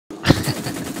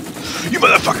You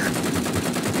motherfucker!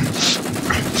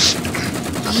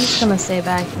 I'm just gonna stay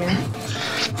back here.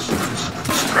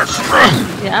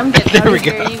 Yeah, I'm getting out of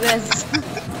here, you guys.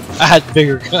 I had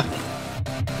bigger gun.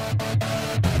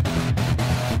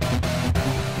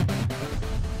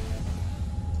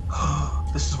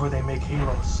 This is where they make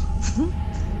halos.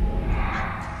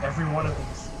 Every one of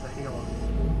these is a halo.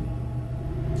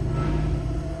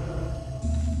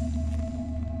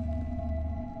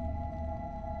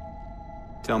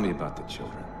 Tell me about the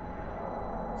children.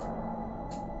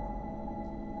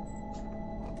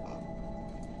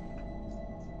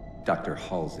 Dr.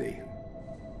 Halsey.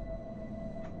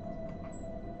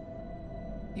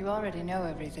 You already know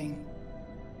everything.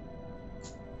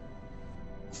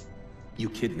 You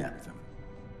kidnapped them.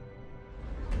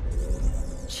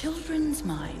 Children's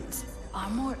minds are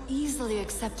more easily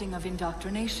accepting of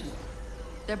indoctrination.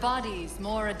 Their bodies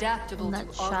more adaptable And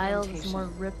to that child is augmentation. more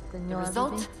ripped than The you'll ever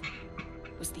result be.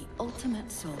 was the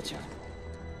ultimate soldier.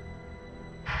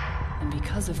 And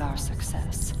because of our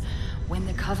success, when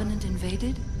the Covenant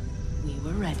invaded, we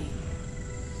were ready.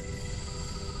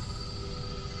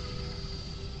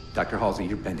 Dr. Halsey,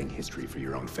 you're bending history for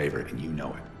your own favor, and you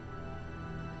know it.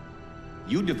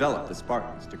 You developed the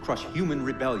Spartans to crush human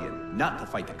rebellion, not to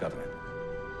fight the Covenant.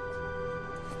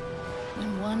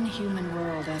 When one human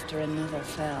world after another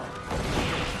fell,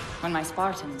 when my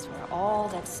Spartans were all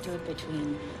that stood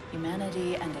between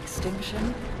humanity and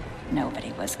extinction,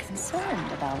 nobody was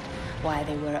concerned about why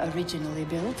they were originally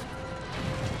built.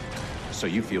 So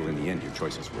you feel in the end your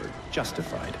choices were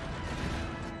justified.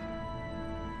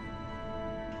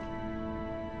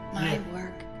 My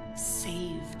work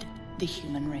saved the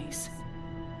human race.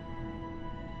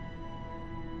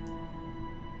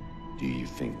 Do you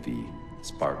think the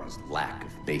Spartans' lack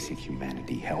of basic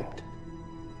humanity helped?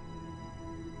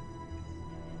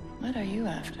 What are you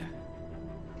after?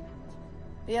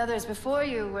 The others before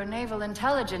you were naval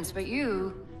intelligence, but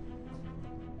you're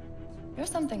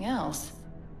something else.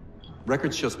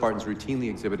 Records show Spartans routinely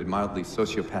exhibited mildly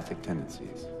sociopathic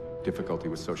tendencies, difficulty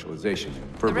with socialization,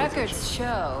 and The verbalization. records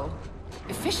show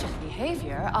efficient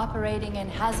behavior operating in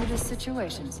hazardous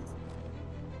situations.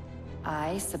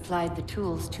 I supplied the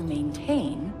tools to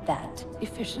maintain that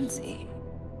efficiency.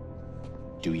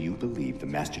 Do you believe the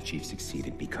Master Chief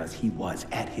succeeded because he was,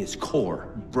 at his core,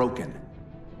 broken?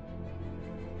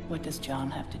 What does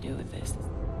John have to do with this?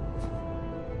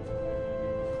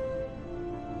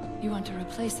 You want to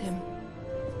replace him?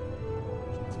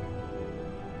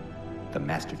 The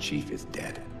Master Chief is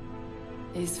dead.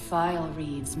 His file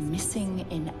reads missing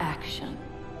in action.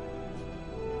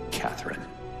 Catherine.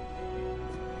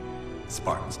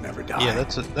 Spartans never die. Yeah,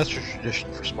 that's a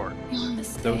tradition for Spartans. Your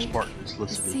mistake Those Spartans is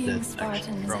listed as seeing dead.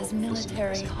 Spartans Actually, as listed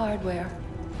military as hardware.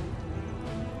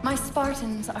 My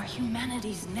Spartans are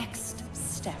humanity's next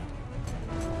step.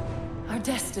 Our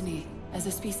destiny as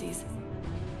a species.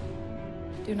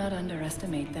 Do not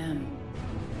underestimate them.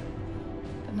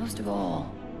 But most of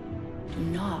all, do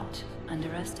not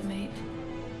underestimate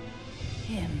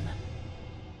him.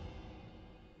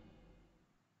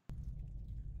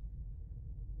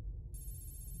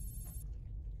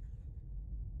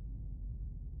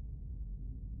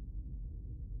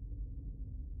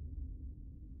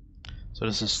 So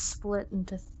this is Split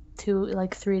into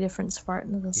three different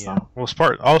Spartans as yeah. well.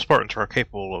 Well, all Spartans are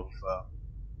capable of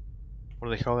what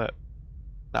do they call that?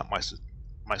 Not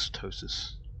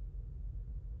mitosis.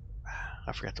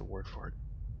 I forgot the word for it.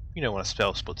 You know when a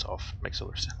cell splits off, makes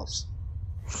other cells.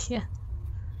 Yeah.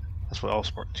 That's what all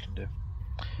Spartans can do.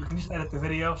 We can just edit the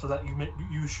video so that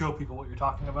you show people what you're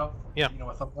talking about. Yeah. You know,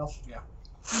 with something else. Yeah.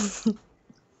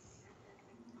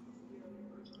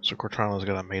 So Cortana's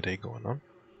got a mayday going on.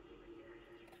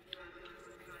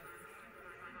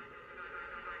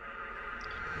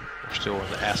 We're still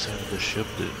in the ass end of the ship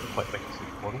that didn't quite make it through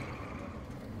the portal.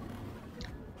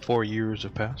 4 years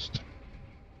have passed.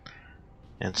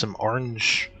 And some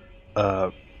orange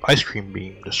ice cream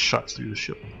beam just shot through the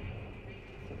ship.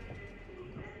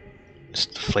 It's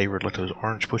flavored like those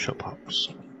orange push-up pops.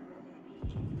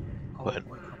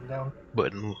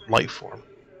 But in light form.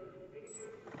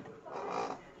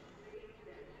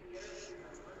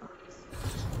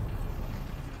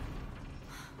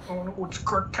 Oh no, it's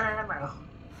Cortana.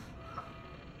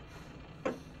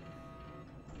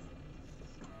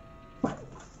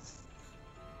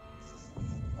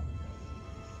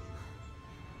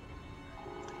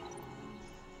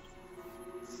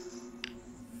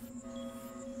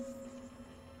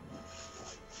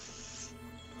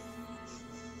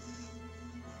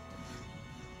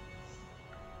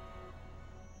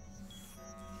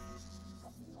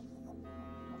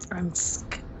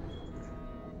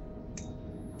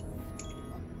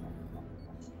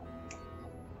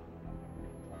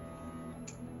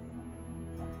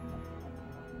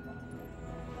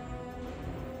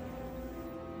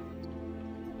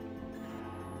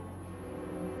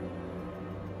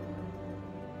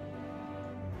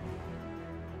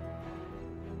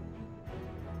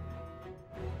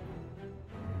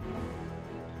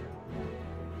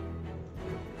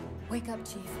 Wake up,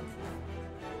 Chief.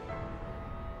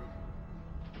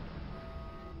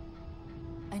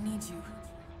 I need you.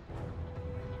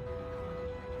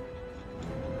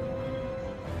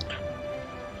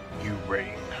 You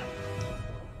reign.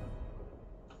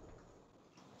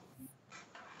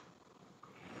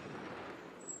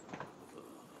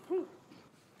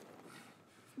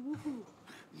 You've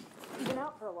been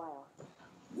out for a while.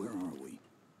 Where are we?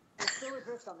 We're still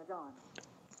adrift on the dawn.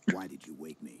 Why did you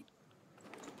wake me?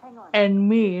 Hang on. And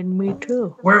me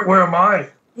too. Where am I?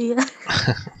 Yeah.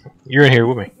 You're in here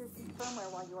with me. Your seat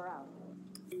firmware while you were out.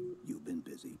 You've been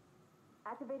busy.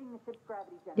 Activating the ship's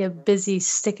gravity You're generator. busy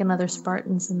sticking other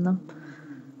Spartans in them.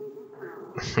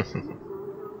 Chief,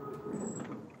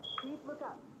 look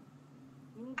up.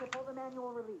 You need to pull the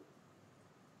manual release.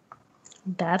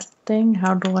 That thing?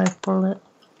 How do I pull it?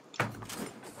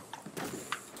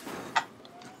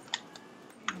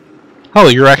 Oh,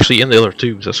 you're actually in the other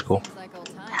tubes. That's cool.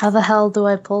 How the hell do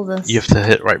I pull this? You have to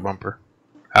hit right bumper.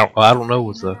 I don't know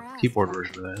what the keyboard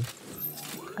version of that is.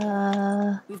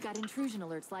 We've got intrusion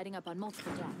alerts lighting up on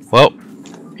multiple decks. Well,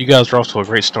 you guys are off to a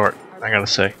great start, I gotta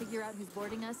say. Figure out who's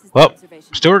boarding us is the Well,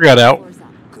 observation. Stewart got out. Floors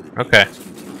up. Okay.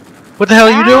 What the hell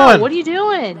are you Ow, doing? what are you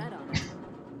doing? Red on.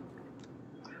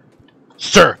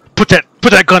 Sir, put that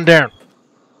gun down.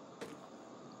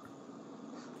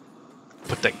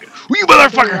 Put that gun. You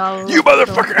motherfucker! You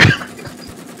motherfucker!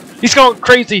 He's going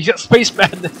crazy. He's got space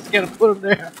madness. You gotta put him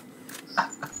there.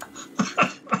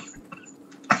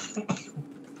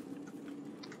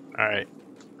 Alright.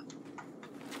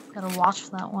 Gotta watch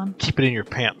that one. Keep it in your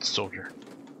pants, soldier.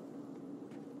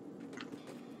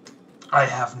 I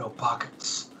have no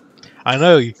pockets. I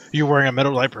know you're wearing a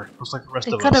metal diaper, just like the rest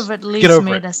They of could us. have at Get least over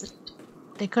made it. us.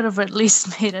 They could have at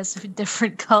least made us a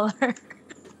different color.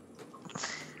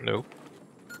 No.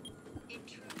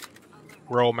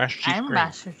 We're all Master Chief I'm green.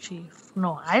 Master Chief.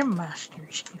 No, I'm Master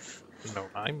Chief. No,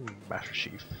 I'm Master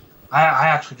Chief. I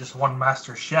actually just won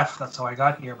Master Chef. That's how I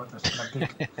got here, but there's been a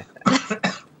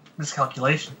big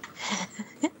miscalculation.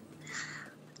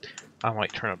 I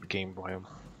might turn up the game volume.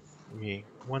 Give me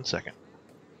 1 second.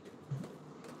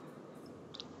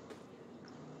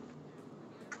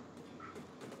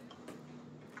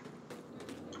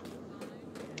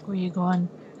 Where you going?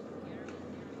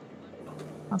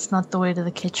 That's not the way to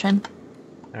the kitchen.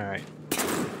 Alright.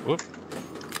 Whoop.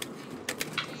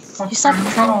 You stopped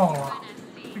Oh,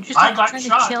 Did you I stop got trying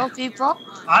shot. to kill people?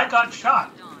 I got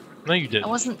shot. No, you It didn't.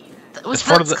 wasn't. It was It's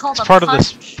part of the. called It's a part of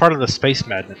this. punch. Part of the space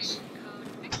madness.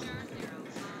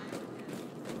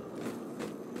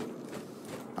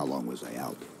 How long was I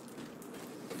out?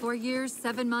 4 years,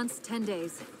 7 months, 10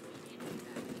 days.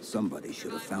 Somebody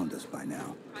should have found us by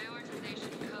now.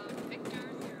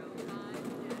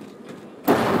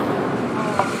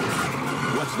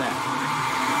 What's that?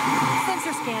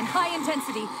 Sensor scan, high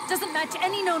intensity. Doesn't match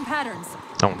any known patterns.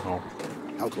 Don't know.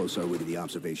 How close are we to the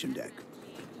observation deck?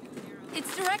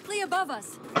 It's directly above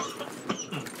us.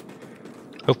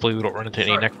 Hopefully we don't run into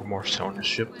any necromorphs on this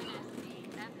ship.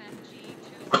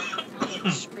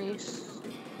 Space.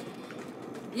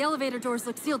 The elevator doors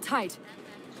look sealed tight.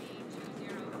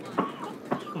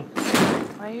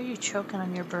 Why are you choking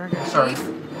on your burger? Sorry.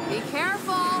 Be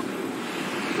careful.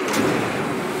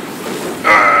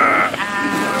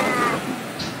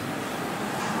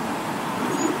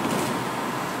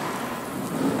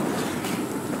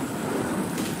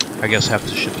 I guess half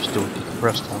the ship is still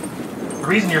compressed on. The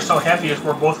reason you're so heavy is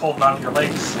we're both holding on to your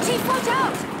legs. Chief, watch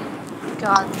out!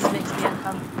 God, this makes me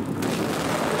uncomfortable.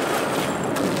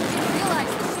 I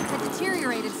realized the ship had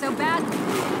deteriorated so badly.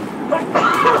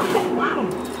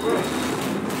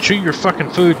 Chew your fucking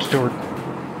food, Stewart.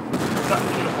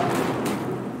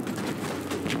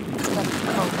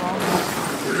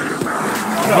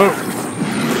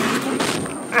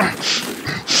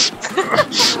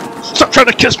 Stop trying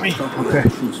to kiss me! Okay.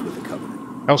 Truce with the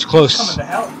Covenant. That was Coming close. to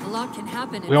hell. A lot can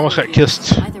happen. We almost got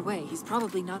kissed. Either way, he's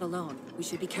probably not alone. We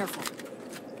should be careful.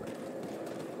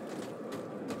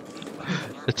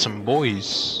 It's some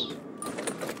boys.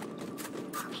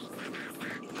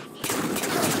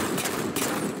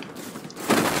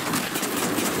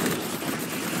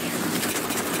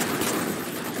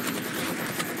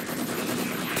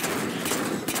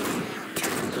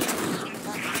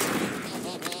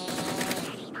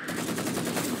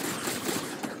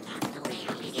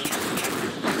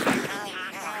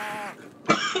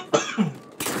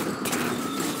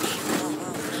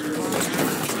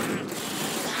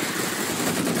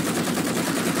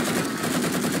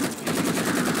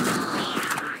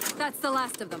 That's the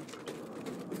last of them.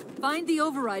 Find the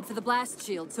override for the blast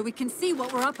shield so we can see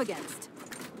what we're up against.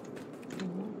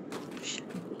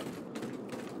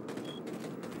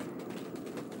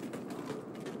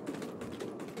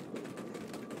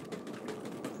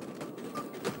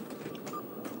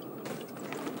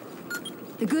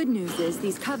 The good news is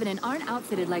these Covenant aren't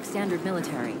outfitted like standard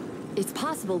military. It's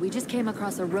possible we just came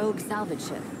across a rogue salvage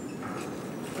ship.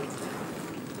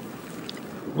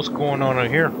 What's going on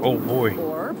in here? Oh boy.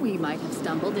 Or we might have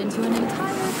stumbled into an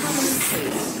entire Covenant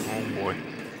base. Oh boy.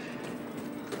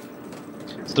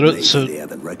 Maybe So they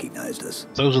haven't recognized us.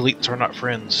 those elites are not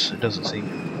friends, it doesn't seem.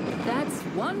 That's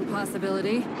one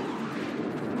possibility.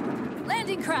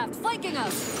 Landing craft flanking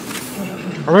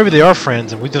us! Or maybe they are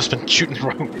friends and we've just been shooting the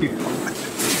wrong people.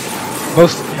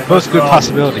 Both good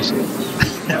possibilities.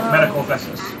 Yeah, medical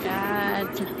vessels. God.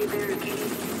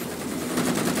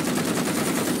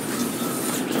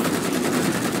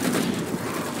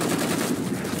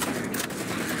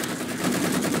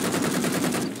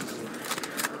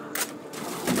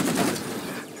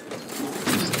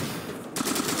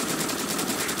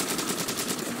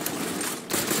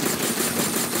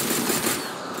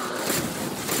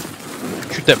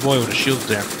 Shoot that boy with the shields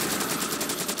down.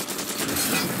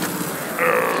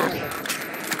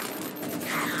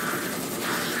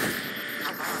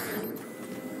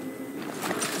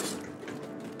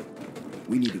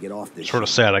 We need to get off this. Sort of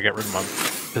sad I got rid of my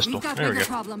pistol. We've got There we bigger go.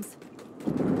 problems.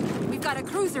 We've got a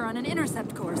cruiser on an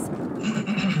intercept course.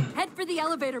 Head for the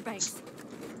elevator banks.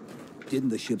 Didn't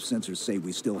the ship sensors say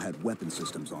we still had weapon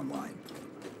systems online?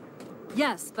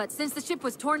 Yes, but since the ship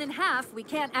was torn in half, we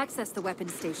can't access the weapon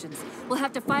stations. We'll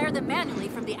have to fire them manually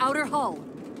from the outer hull.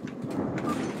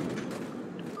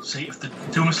 See, if the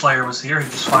Doomslayer was here,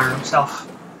 he'd just fire himself.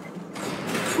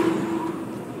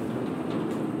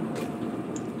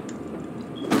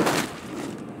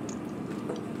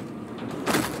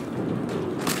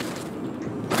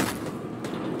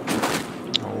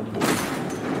 Oh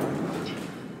boy.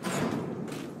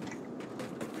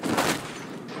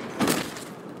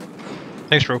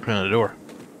 Thanks for opening the door.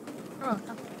 Oh,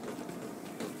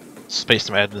 Space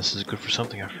madness is good for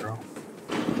something after all.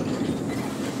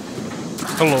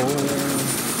 Hello.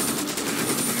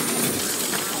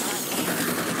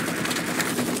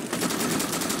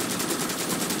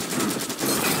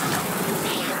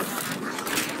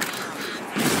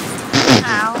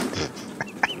 ow.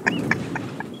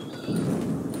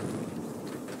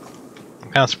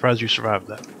 I'm kind of surprised you survived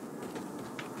that.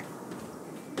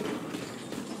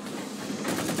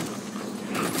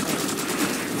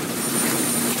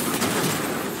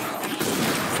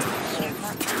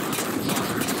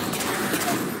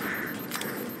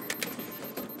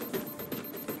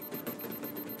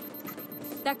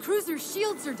 That cruiser's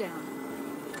shields are down.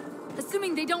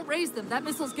 Assuming they don't raise them, that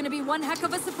missile's gonna be one heck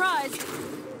of a surprise.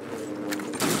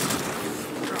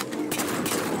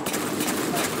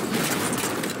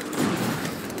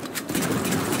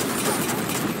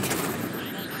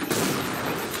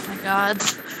 Oh my god.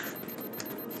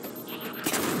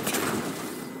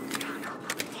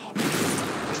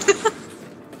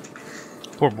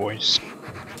 Poor boys.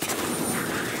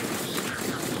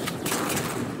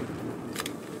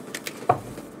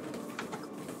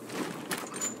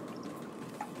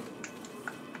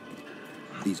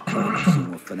 These cults seem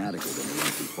more fanatical than the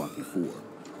ones we fought before.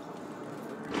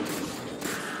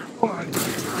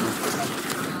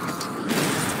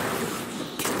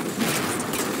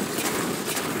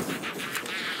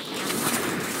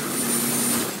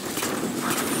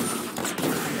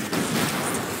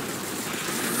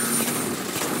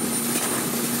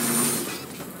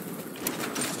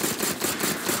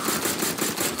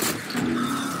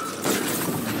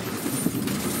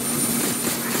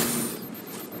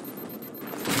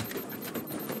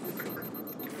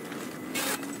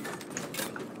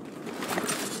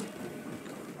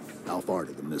 How far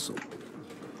to the missile?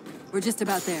 We're just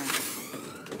about there.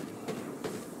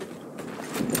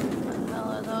 What the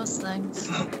hell are those things?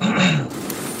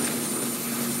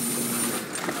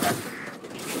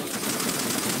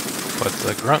 But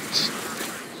the grunts.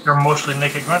 They're mostly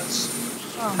naked grunts.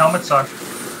 Oh. Helmets on.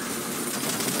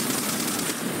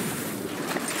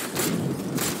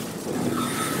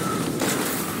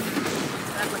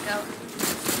 God, look out.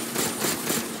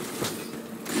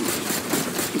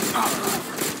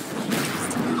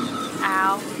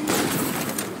 Ow.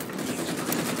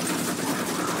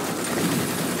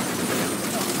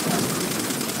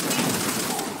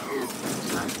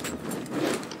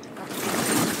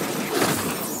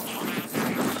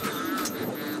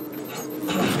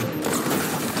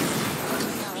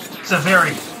 It's a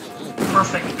very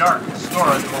perfect dark score,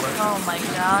 I call it. Oh my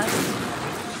god.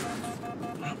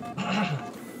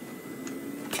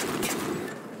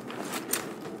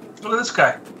 Look at this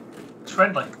guy. It's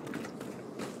friendly. I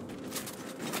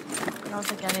don't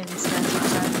think any of these guys are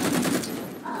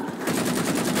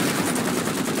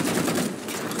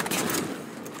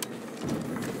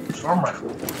Storm rifle.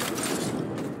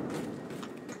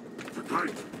 Ooh,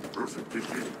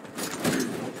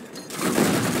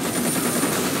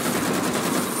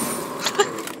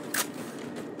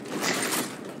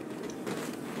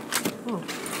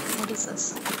 what is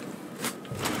this?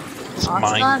 It's Oh, it's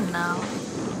mine. done now.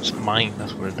 It's mine,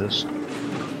 that's what it is.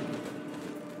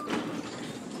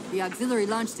 The auxiliary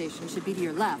launch station should be to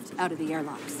your left, out of the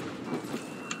airlocks.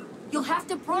 You'll have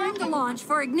to prime the launch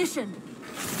for ignition.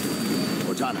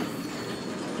 Cortana,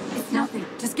 It's nothing.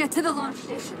 Just get to the launch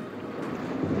station.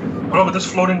 What about this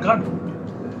floating gun?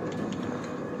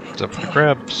 It's up for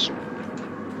grabs.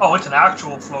 Oh, it's an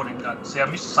actual floating gun. See,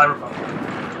 I'm used to Cyberpunk.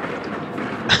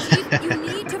 Chief, you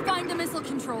need to find the missile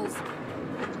controls.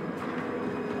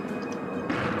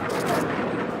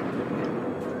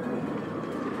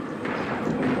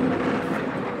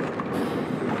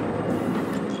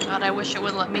 God, I wish it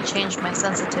would let me change my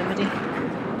sensitivity.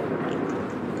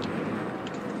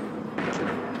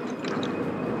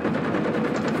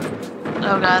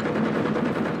 Oh God.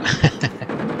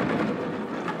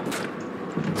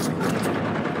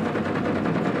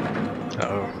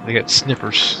 Uh-oh, they got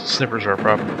snippers. Snippers are a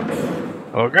problem.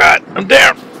 Oh God, I'm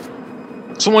down!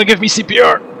 Someone give me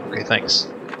CPR! Okay, thanks.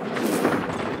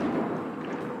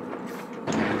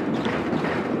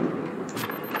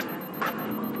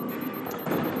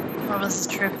 Oh, this is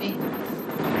trippy.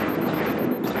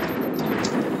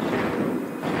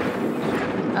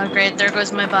 Oh great, there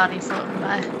goes my body floating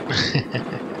by.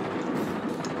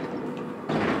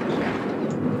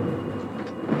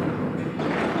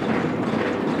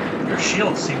 Your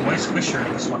shields seem way squishier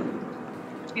in this one.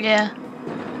 Yeah.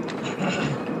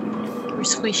 We're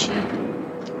squishy.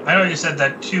 I know you said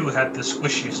that 2 had the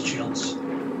squishiest shields.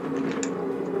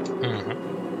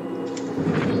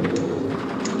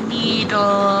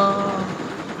 Needle.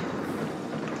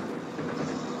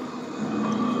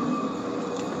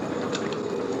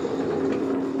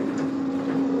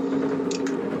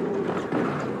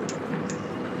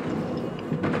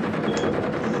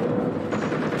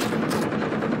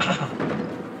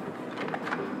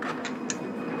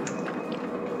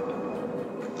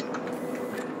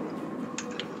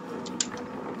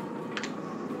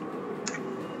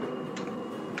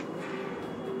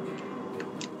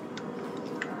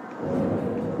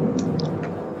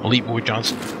 Elite Boy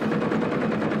Johnson.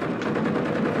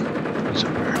 He's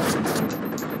up there.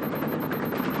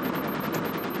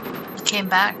 He came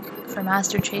back for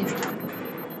Master Chief.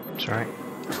 That's right.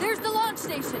 There's the launch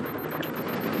station.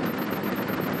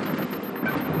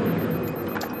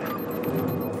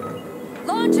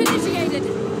 Launch initiated.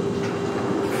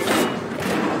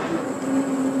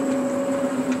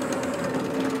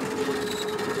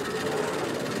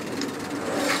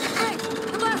 Great,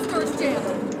 the blast door's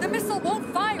jammed. The missile won't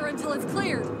fire until it's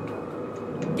cleared.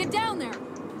 Get down there.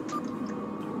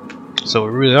 So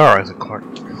we really are Isaac Clarke.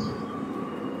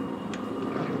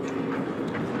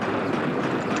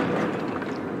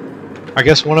 I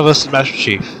guess one of us is Master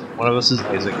Chief, one of us is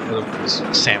Isaac, the other one is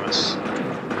Samus.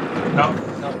 No.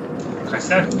 Like I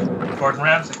said, Gordon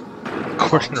Ramsay.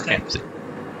 Gordon Ramsay.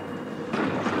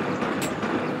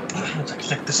 I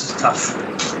think this is tough.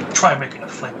 Try making a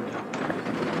flaming jump.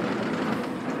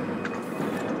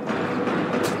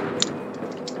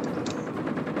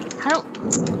 How?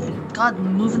 God,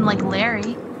 moving like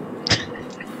Larry.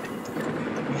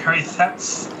 Mary,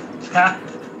 that's that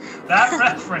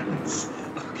reference.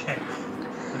 Okay.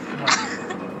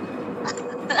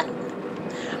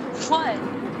 What?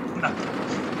 Nothing.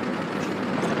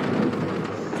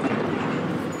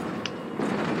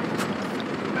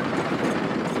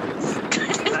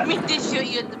 I didn't mean to shoot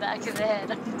you in the back of the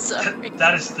head. I'm sorry.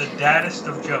 That is the daddest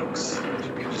of jokes.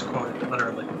 You just quoted,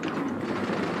 literally.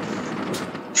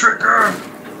 Trigger!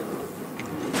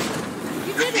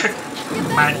 You did it.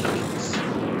 Get back. Mannequins.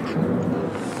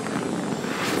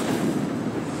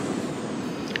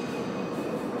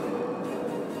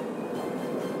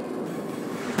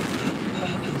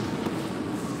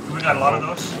 We got a lot of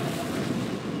those.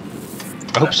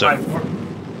 I hope so. 5 more.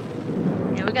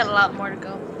 Yeah, we got a lot more to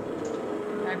go.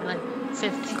 Probably like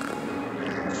 50.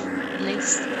 At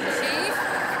least. Chief?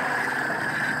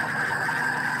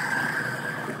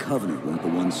 the Covenant weren't the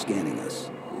ones scanning us.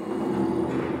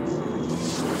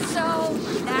 So,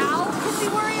 now can we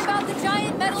worry about the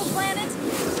giant metal planet?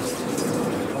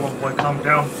 Oh boy, calm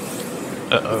down.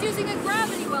 Uh-oh. He's using a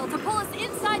gravity well to pull us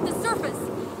inside the surface.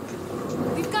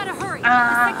 We've got to hurry. The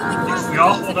second we cross If we the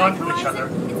all Pacific hold on to each horizon, other,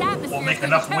 its atmosphere we'll is make going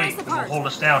enough to tear weight us that will apart. hold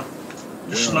us down.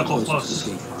 Just We're on snuggle the closest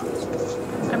close. escape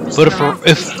pods. I'm just But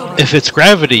gonna- if it's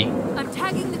gravity I'm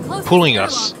tagging the closest pulling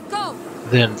airlock. us, Go.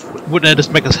 then wouldn't that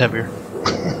just make us heavier?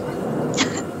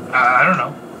 I don't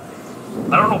know.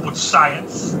 I don't know what's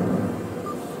science.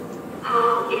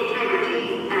 Hull integrity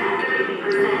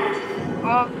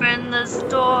Open this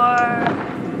door.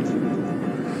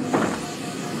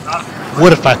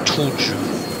 What if I told you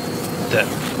that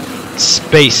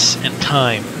space and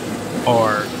time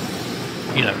are,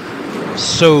 you know,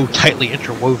 so tightly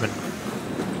interwoven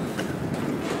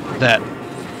that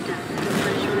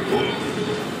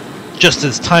just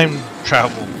as time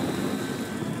travel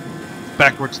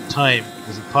backwards in time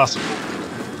is impossible,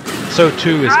 so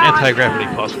too is anti-gravity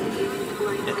possible.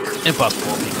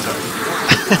 Impossible, I mean, sorry.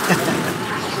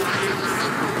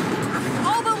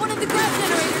 All but one of the grav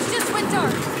generators just went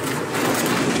dark.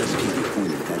 Just keep your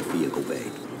point at that vehicle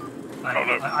bay.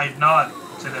 I nod,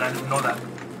 say that I didn't know that.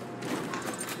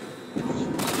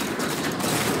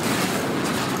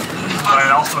 But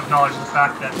I also acknowledge the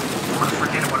fact that we're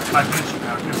forgetting what 5 minutes from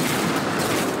now too.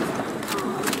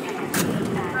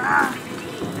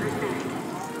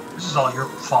 This is all your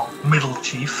fault, middle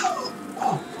chief.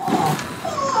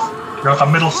 You're like a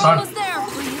middle son. Almost there.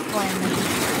 Who you blame?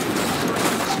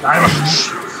 I'm a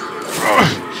chief.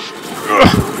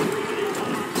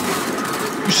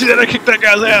 You see that? I kicked that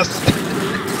guy's ass!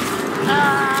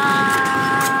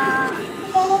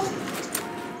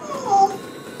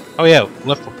 Oh yeah,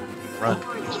 left one. Run.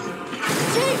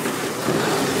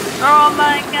 Oh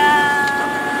my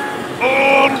god!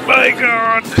 Oh my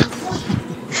god!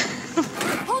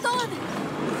 Hold on.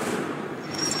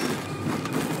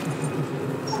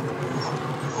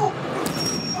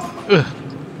 Ugh.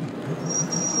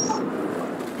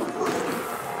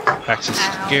 Max is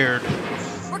scared.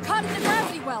 We're caught in the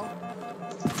gravity well.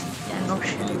 Yeah, no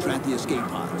shit. You track the escape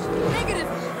pods. Negative.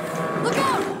 Look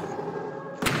out.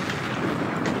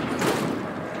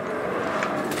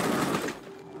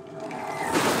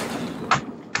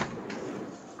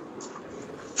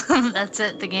 That's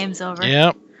it, the game's over.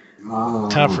 Yep.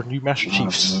 Time for new Master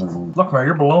Chiefs. Look, Mary,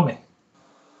 you're below me.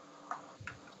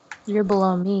 You're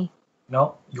below me.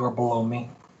 No, you're below me.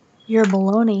 You're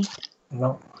baloney.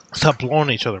 No. Stop blowing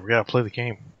each other. We gotta play the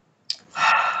game.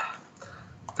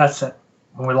 That's it.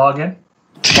 When we log in,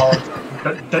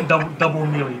 double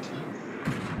melee.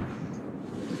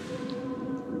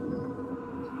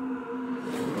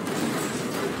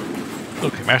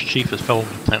 Okay, Master Chief has fell on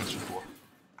the planets before.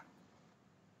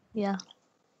 Yeah.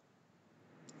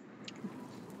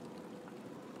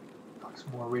 It's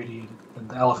more radiated than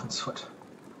the elephant's foot.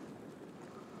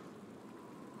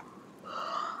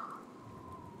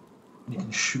 You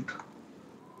can shoot.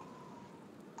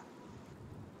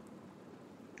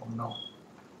 Oh no.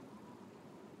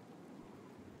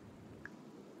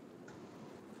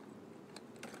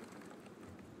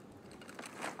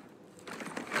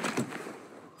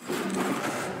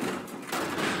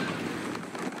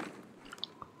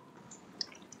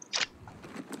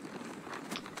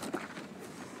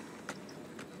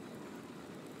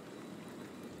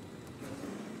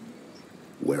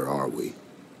 Where are we?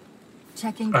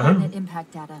 Checking coordinate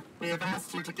impact data. We have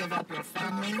asked you to give up your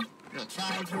family, your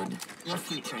childhood, your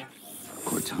future.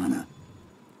 Cortana.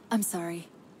 I'm sorry.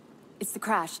 It's the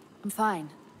crash. I'm fine.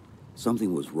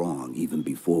 Something was wrong even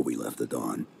before we left the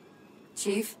Dawn.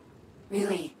 Chief?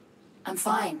 Really? I'm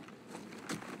fine.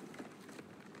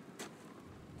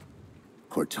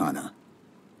 Cortana.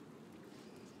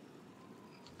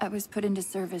 I was put into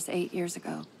service 8 years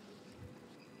ago.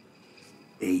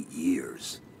 8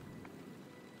 years.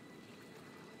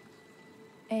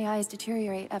 AIs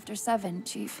deteriorate after 7,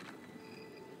 Chief.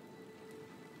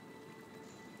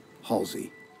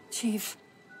 Halsey. Chief.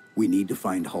 We need to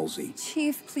find Halsey.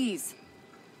 Chief, please.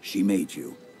 She made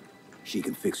you. She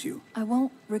can fix you. I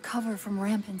won't recover from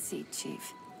rampancy,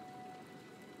 Chief.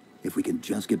 If we can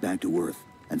just get back to Earth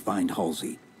and find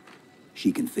Halsey,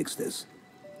 she can fix this.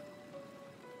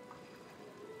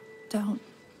 Don't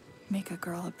make a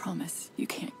girl a promise you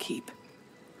can't keep.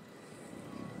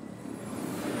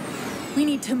 We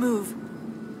need to move.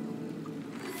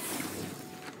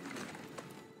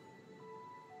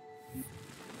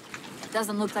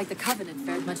 Doesn't look like the Covenant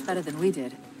fared much better than we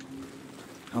did.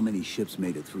 How many ships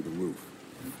made it through the roof?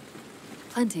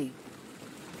 Plenty.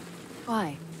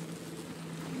 Why?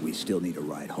 We still need a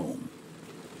ride home.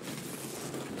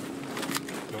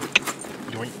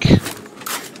 Yoink.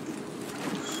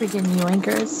 Freaking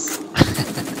yoinkers.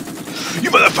 You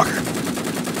motherfucker!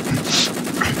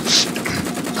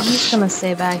 I'm just gonna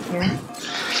stay back here.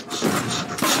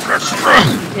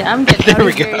 Yeah, I'm getting There out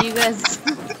we of here, go. you guys.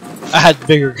 I had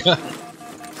bigger gun.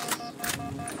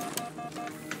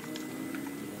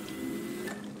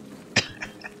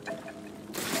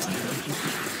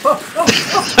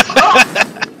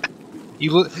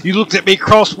 You looked at me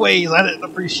crossways. I didn't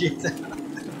appreciate that.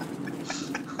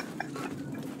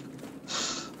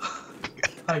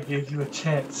 I gave you a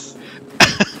chance.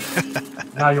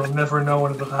 Now you'll never know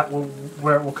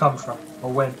where it will come from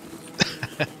or when.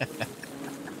 You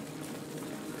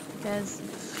guys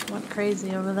went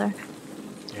crazy over there.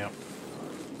 Yeah.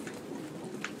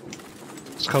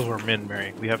 It's because we're men,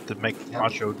 Mary. We have to make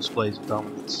macho displays of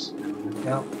dominance.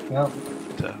 Yeah, yeah.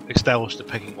 To establish the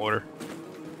pecking order.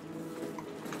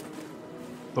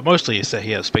 But mostly it's that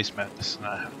he has space madness, and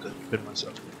I have to defend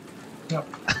myself. Yep.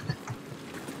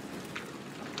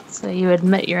 So you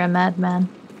admit you're a madman.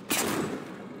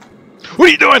 What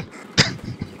are you doing?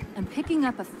 I'm picking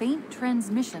up a faint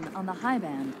transmission on the high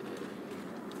band.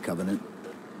 Covenant?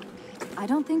 I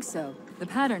don't think so. The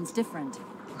pattern's different.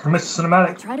 Mr.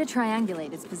 Cinematic. Try to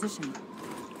triangulate its position.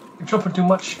 You're jumping too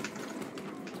much.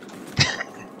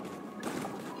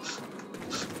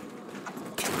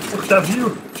 Look at that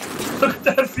view. Look at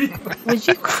that view. Would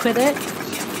you quit it?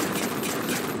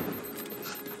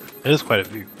 It is quite a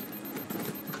view.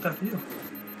 Look at that view.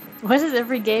 Why does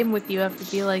every game with you have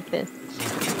to be like this?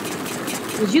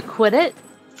 Would you quit it?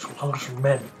 Songs for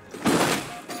men.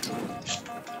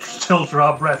 Still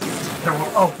draw breath. There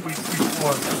will always be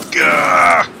one.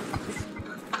 Gah!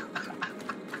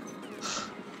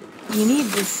 You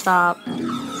need to stop.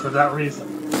 For that reason.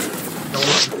 No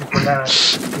looking for that.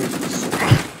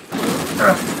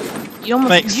 You almost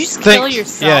Thanks. did you just kill Thanks.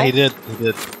 yourself? Yeah, he did. He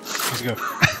did. Let's go.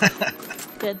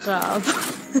 Good job.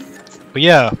 But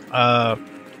yeah,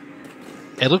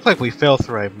 it looked like we fell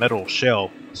through a metal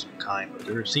shell of some kind, but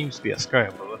there seems to be a sky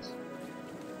above us.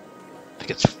 I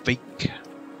think it's fake.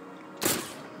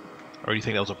 Or do you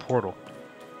think that was a portal?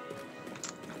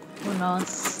 Who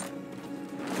knows?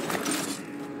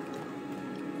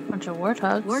 Bunch of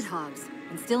warthogs. Warthogs,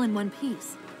 and still in one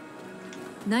piece.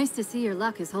 Nice to see your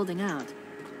luck is holding out.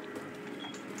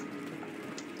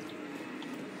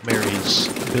 Mary's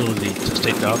ability to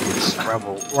state the obvious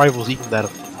rivals even that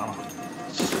of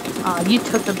Aw, you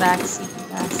took the back seat, you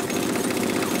bastard.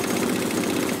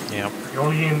 Yeah. You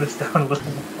only aim this down a little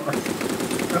more.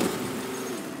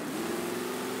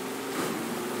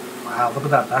 Wow, look at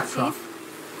that backdrop. Chief?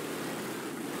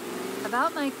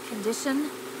 About my condition,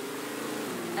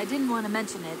 I didn't want to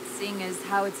mention it, seeing as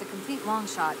how it's a complete long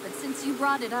shot, but since you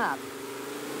brought it up,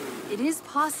 it is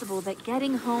possible that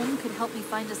getting home could help me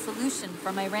find a solution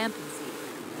for my rampancy.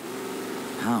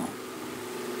 How?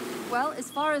 Well, as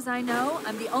far as I know,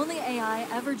 I'm the only AI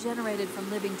ever generated from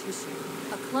living tissue.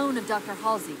 A clone of Dr.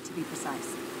 Halsey, to be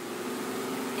precise.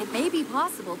 It may be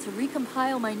possible to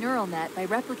recompile my neural net by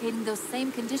replicating those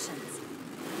same conditions.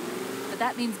 But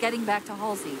that means getting back to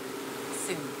Halsey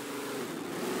soon.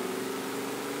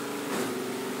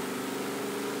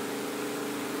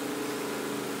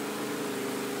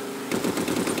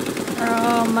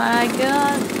 Oh my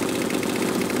god.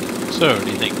 So,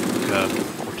 do you think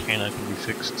Cortana can be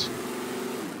fixed?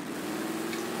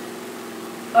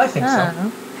 I think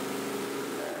so.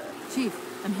 Chief,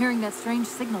 I'm hearing that strange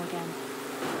signal again.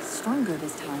 Stronger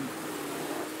this time.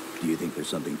 Do you think there's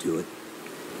something to it?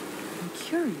 I'm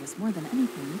curious more than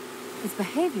anything. Its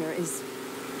behavior is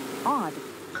odd.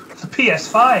 It's a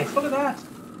PS5. Look at that.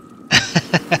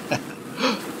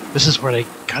 This is where they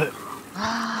got it.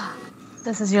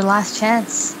 This is your last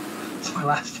chance. It's my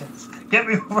last chance. Get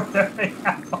me over there right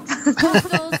now.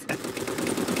 Hospitals.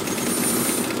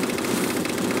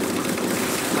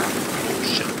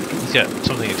 Shit. He's got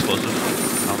something explosive.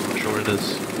 I'm not sure what it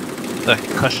is. The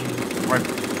concussion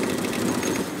rifle.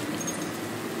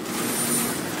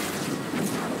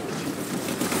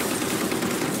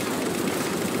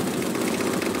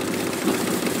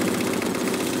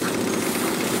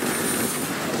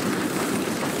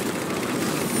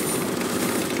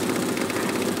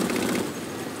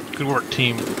 Good work,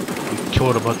 team. We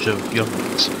killed a bunch of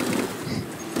younglings.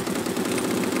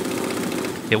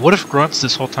 Yeah, what if grunts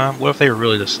this whole time? What if they were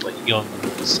really just like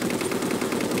younglings?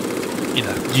 You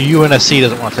know, the UNSC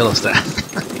doesn't want to tell us that.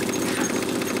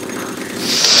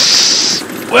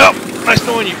 Well, nice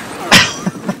knowing you.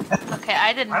 Okay,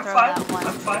 I didn't I'm throw fine. that one.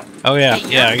 I'm fine. Oh yeah, Hey,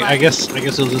 yeah. you're I guess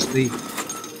it'll just be.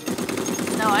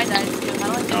 No, I died too. How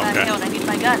do I get back Okay. out? I need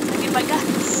my guns. I need my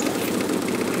guns.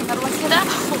 How do I get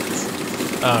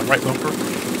out? Right bumper.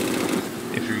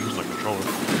 If you're using a controller.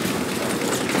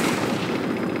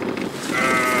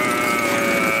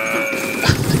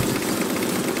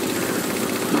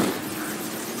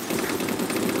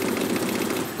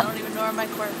 I don't even know where my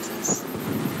corpse is.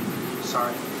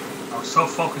 Sorry. I was so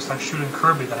focused on shooting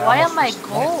Kirby that Why I am I almost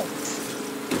gold?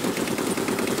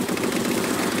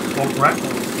 Gold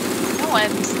record. No,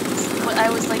 I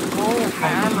was like gold.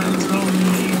 My armor.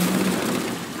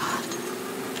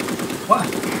 What?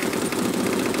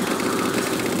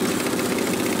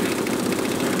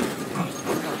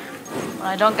 When I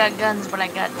I don't got guns, but I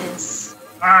got this.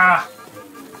 Ah!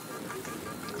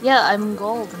 Yeah, I'm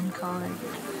golden colored.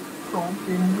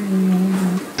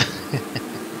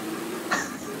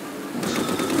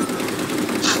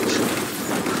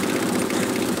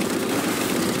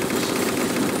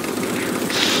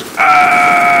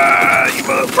 You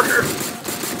motherfucker!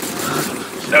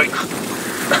 No,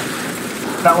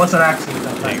 That was an accident.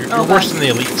 That time. you're worse than the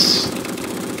elites.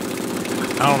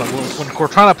 I don't know. When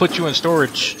Cortana put you in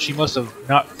storage, she must have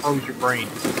not froze your brain.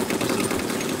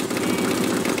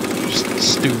 Just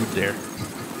stewed there.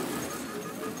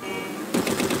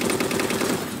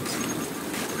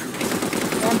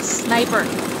 And sniper.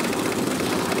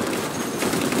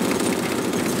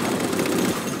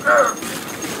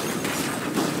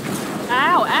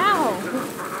 Ow, ow!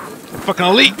 Fucking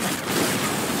elite!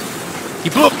 He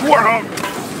blew up the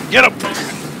Warthog! Get him!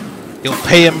 He'll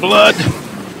pay in blood for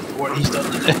what he's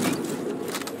done today.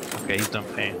 Okay, he's done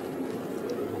paying.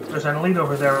 There's an elite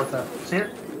over there with that. See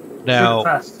it? Now, Shoot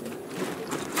it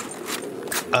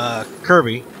fast.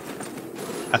 Kirby,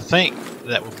 I think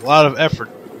that with a lot of effort,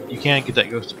 you can get that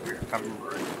ghost up here, if I remember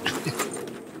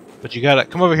right. But you gotta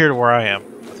come over here to where I am.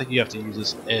 I think you have to use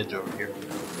this edge over here.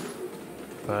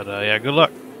 But yeah, good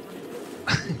luck.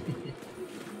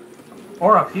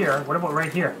 Or up here. What about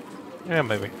right here? Yeah,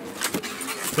 maybe.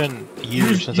 It's been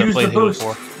years since I played the Halo boost.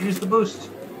 4. Use the boost.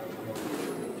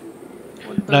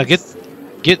 Now get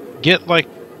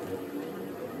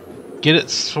it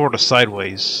sort of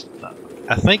sideways.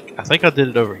 I think I did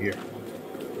it over here.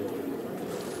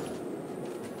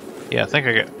 Yeah, I think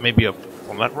I got maybe up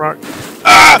on that rock.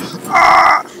 Ah!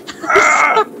 Ah!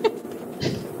 Ah!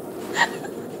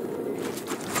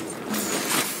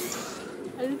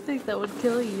 I didn't think that would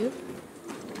kill you.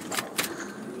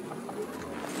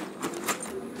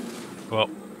 Well,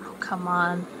 Oh, come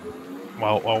on.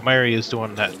 while Mary is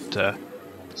doing that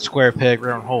square peg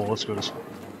round hole, let's go this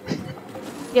way.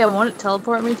 Yeah, won't it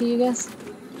teleport me to you guys?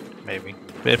 Maybe.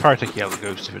 But it'd probably take you out of the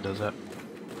ghost if it does that.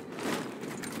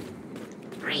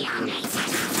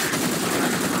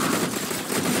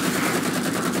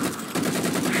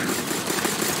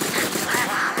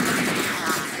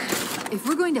 If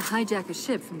we're going to hijack a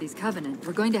ship from these Covenant,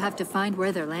 we're going to have to find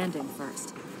where they're landing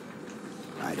first.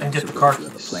 I And don't get the suppose car you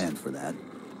have a keys. plan for that.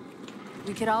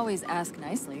 We could always ask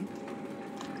nicely.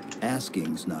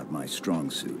 Asking's not my strong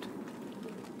suit.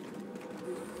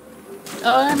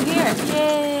 Oh, I'm here.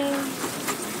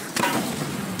 Yay!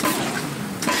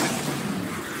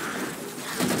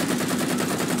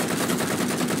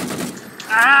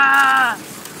 Ah!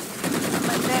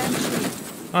 My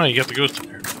banshee. Oh, you got the ghost up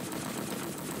here.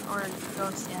 Or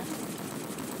ghost, yeah.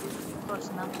 Close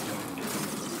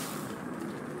enough.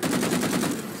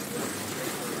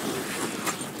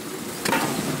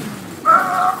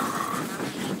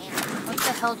 What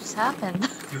the hell just happened?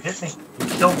 You hit me. You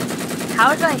killed me.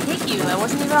 How did I hit you? I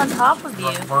wasn't even on top of you.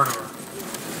 You're a murderer.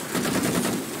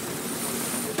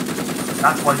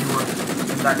 That's why you were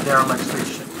in that derelict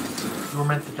spaceship. You were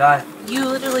meant to die. You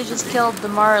literally just killed the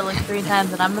Mara like 3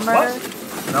 times and I'm the murderer?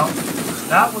 What? No.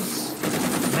 That was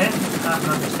meant to have an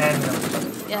understanding of each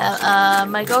other. Yeah,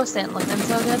 my ghost ain't looking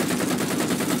so good.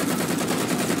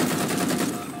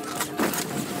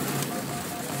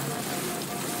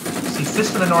 See,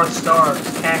 Fist of the North Star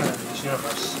is canon in this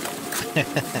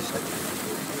universe.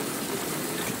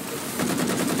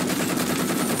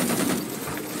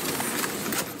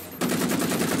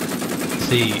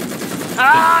 See,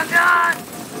 Oh god!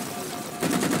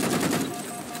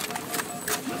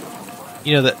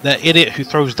 you know that idiot who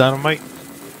throws dynamite?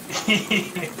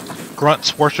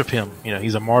 Grunts worship him. You know,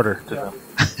 he's a martyr to them.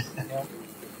 Yeah.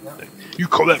 You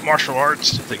call that martial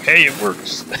arts? It's like, hey, it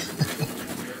works.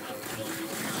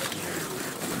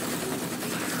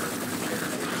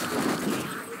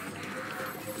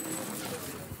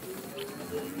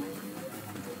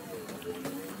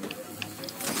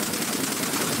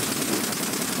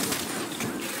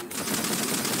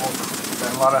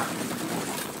 Got a lot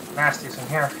of nasties in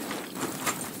here.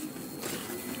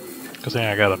 Because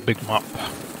I got a big mop.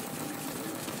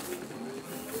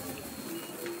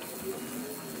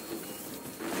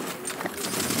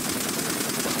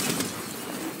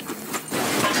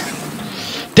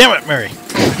 Damn it, Mary!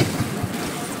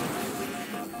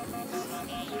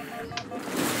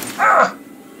 Ah!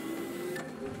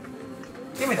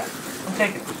 Give me that. I'm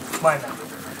taking it. It's mine now.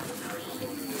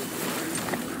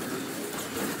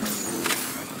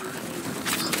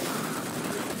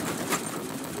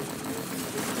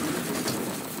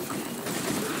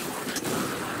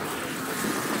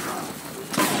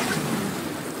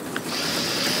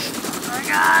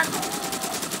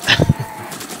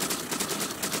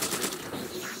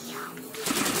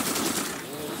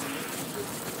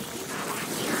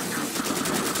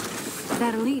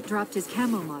 That elite dropped his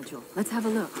camo module. Let's have a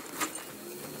look.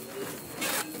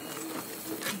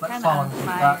 Let's Kind of fall on into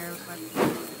fire. that. But...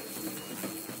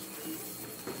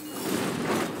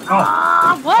 Oh,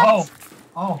 Ah, what?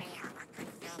 oh!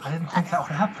 I didn't think that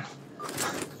would happen.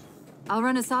 I'll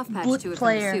run a soft patch Boot to it from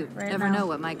the player suit. right Never now. know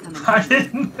what might come in. I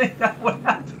didn't think that would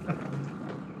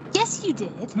happen. Yes, you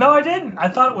did. No, I didn't. I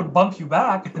thought it would bump you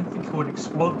back. I didn't think it would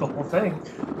explode the whole thing.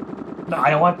 No,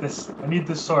 I want this. I need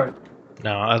this sword.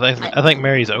 No, I think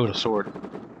Mary's owed a sword,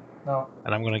 No,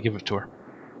 and I'm gonna give it to her.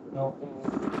 no.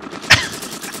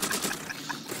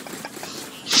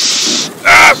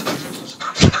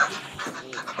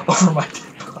 Over my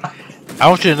dead body. I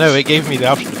want you to know it gave me the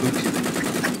option to boot you.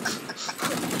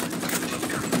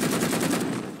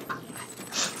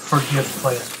 Forgive,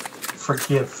 player.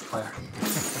 Forgive, player.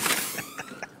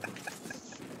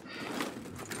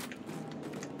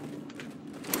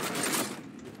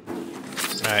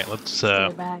 Alright, let's Stay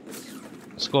back.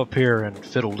 go up here and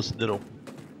fiddle this diddle.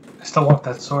 I still want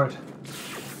that sword.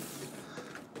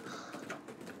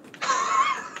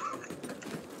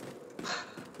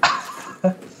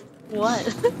 What?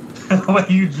 The way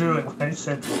you drew it when I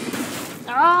said,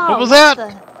 Oh, What was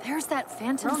that? There's that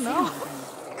phantom I don't know.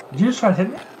 thing. did you just try to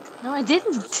hit me? No, I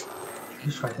didn't. Did you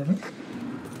just try to hit me?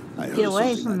 I Get noticed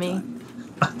away something from that me. time.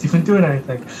 I didn't even do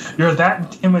anything. You're that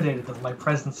intimidated of my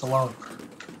presence alone.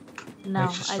 No,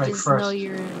 Makes you I strike just first. know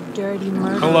you're a dirty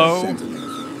murderer. Hello?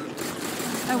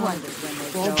 I wondered when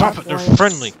they Well, go Stop up. it, they're boys.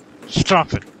 friendly.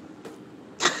 Stop it.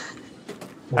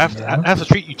 I have to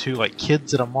treat you two like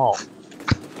kids at a mall.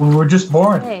 We were just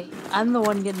born. Hey, I'm the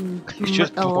one getting. You're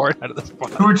just bored out of this We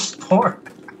spot. were just born.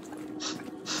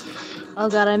 Oh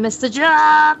god, I missed the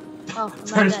job. Oh, I'm not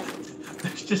There's, dead.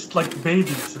 there's just like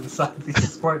babies inside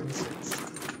these Spartan suits.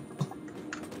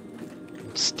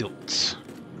 Stilts.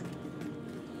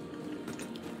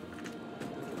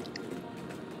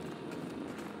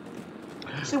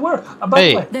 See where? By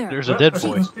Hey, the way, There. there's a dead there's a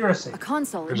boy. conspiracy. A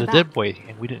console There's in a the dead back. boy,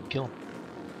 and we didn't kill him.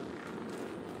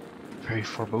 Very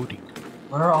foreboding.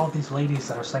 Where are all these ladies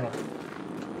that are singing?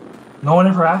 No one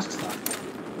ever asks that.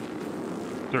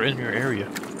 They're in your area.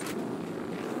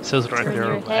 It says it right Turn there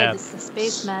your on the head. ad. It's the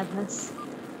space madness.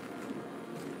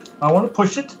 I want to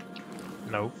push it.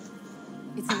 No.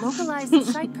 It's a localized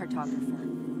site cartographer.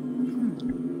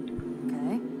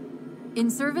 Okay. In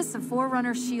service of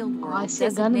Forerunner Shield Oh, World, I see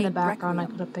a gun in the designate background I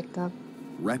Requiem. could have picked up.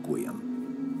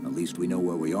 Requiem. At least we know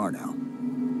where we are now.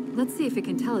 Let's see if it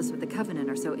can tell us what the Covenant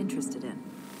are so interested in.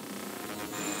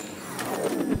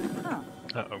 Huh.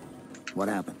 Uh-oh. What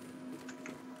happened?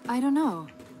 I don't know.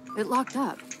 It locked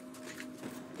up.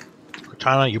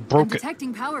 Cortana, you I'm broke it.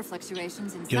 detecting power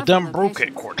fluctuations in You several done broke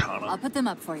it, locations. Cortana. I'll put them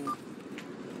up for you.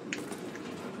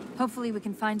 Hopefully we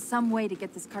can find some way to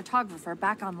get this cartographer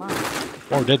back online.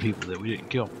 More dead people that we didn't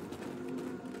kill.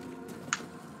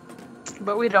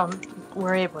 But we don't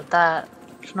worry about that.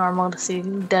 It's normal to see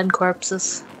dead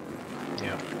corpses.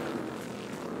 Yeah.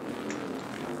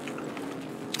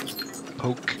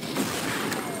 Poke.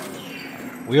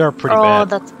 We are pretty Oh, bad.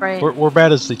 that's right. We're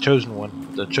bad as the chosen one,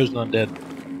 the chosen undead.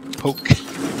 Poke.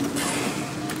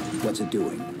 What's it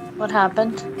doing? What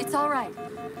happened? It's all right.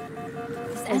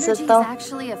 This Is energy it though? is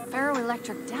actually a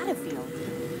ferroelectric data field.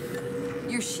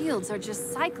 Your shields are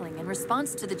just cycling in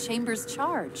response to the chamber's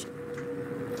charge.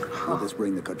 Will this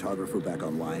bring the cartographer back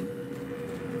online?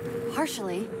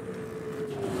 Partially.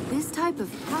 This type of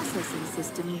processing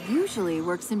system usually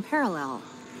works in parallel.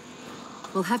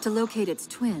 We'll have to locate its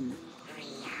twin.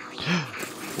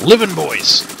 Living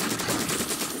boys.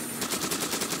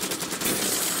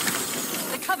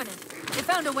 The Covenant! They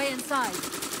found a way inside.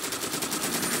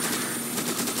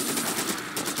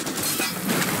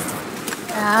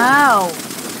 Ow!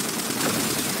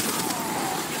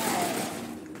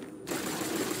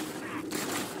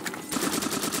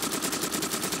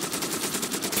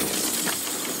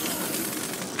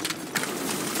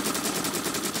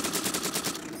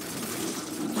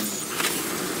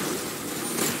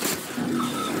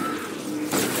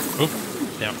 Oop.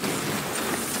 Yeah.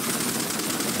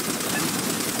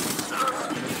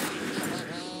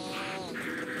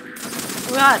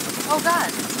 Oh god! Oh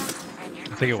god!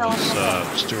 I think it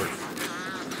was Stuart.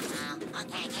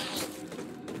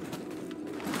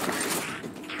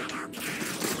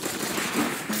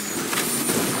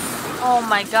 Oh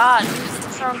my god!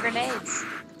 Who's throwing grenades?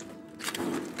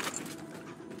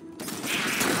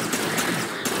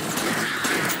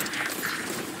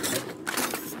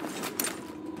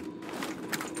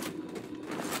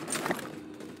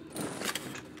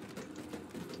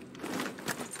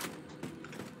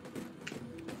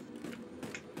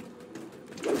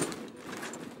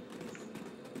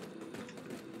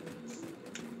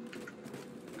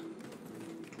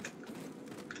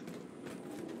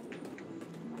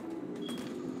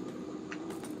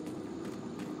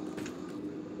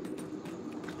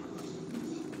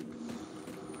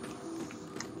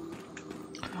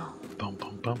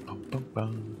 I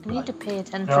need to pay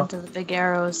attention to the big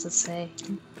arrows that say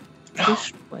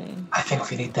push way. I think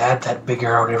we need to add that big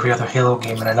arrow to every other Halo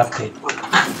game in an update.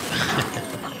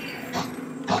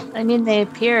 I mean, they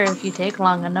appear if you take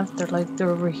long enough. They're like, they're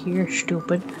over here,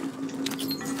 stupid.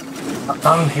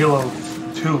 Not in Halo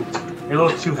 2.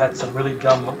 Halo 2 had some really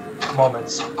dumb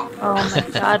moments. Oh my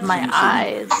god, my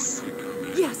eyes.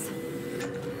 Yes.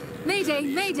 Mayday,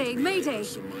 mayday, mayday.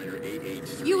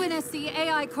 UNSC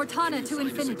AI Cortana to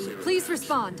Infinity. Please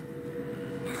respond.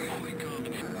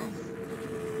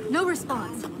 No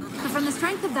response. But from the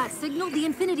strength of that signal, the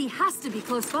Infinity has to be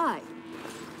close by.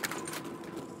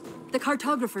 The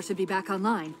cartographer should be back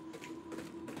online.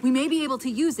 We may be able to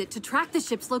use it to track the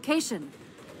ship's location.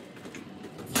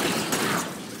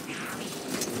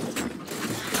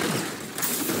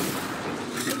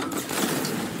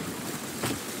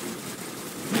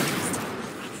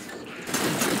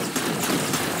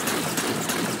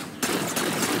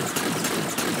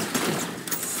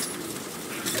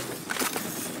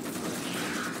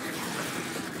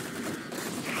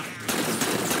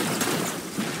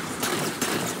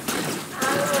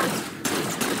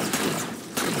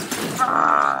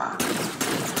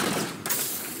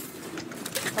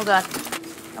 Oh god.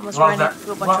 I almost ran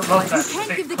into a bunch of boys. You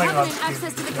can't give the Covenant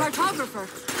access to the cartographer.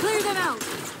 Clear them out.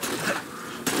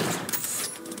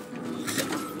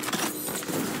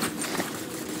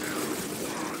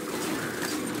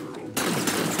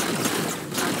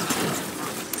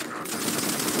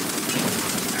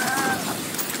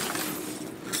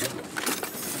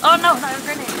 Oh no, not a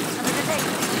grenade. Another grenade.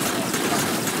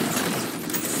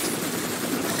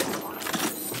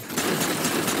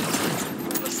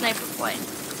 Sniper boy.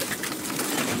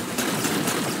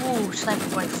 Ooh, sniper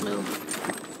boy flew.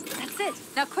 That's it.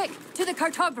 Now quick, to the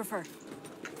cartographer.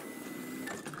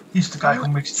 He's the guy who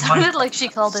makes the Sounded money. like she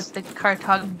called it the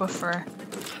cartographer.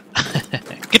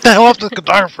 Get the hell off the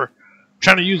cartographer! I'm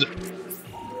trying to use it.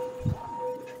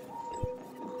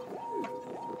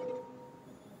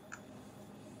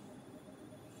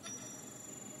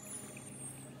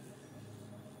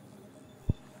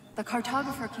 The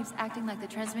cartographer keeps acting like the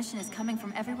transmission is coming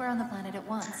from everywhere on the planet at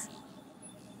once.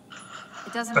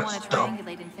 It doesn't want to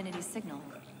triangulate Infinity's signal.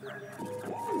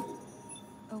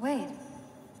 Oh wait,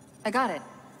 I got it.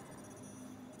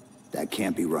 That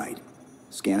can't be right.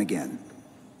 Scan again.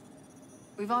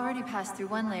 We've already passed through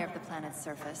one layer of the planet's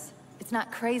surface. It's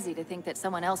not crazy to think that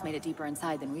someone else made it deeper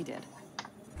inside than we did.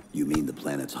 You mean the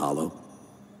planet's hollow?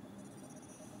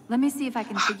 Let me see if I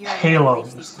can figure out Halo how to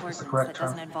reach these is the coordinates correct that term.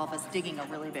 doesn't involve us digging a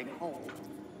really big hole.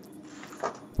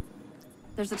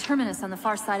 There's a terminus on the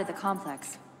far side of the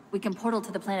complex. We can portal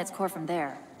to the planet's core from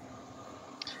there.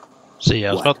 See,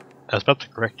 I was What? about to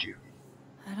correct you,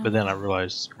 but then I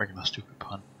realized you're making a stupid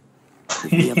pun.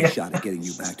 If we have a shot at getting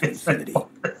you back to Infinity,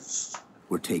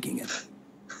 we're taking it.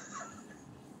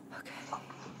 Okay.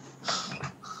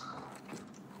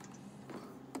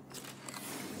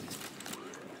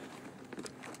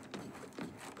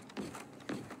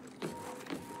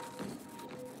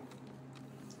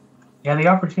 Yeah, the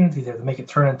opportunity there to make it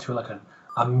turn into like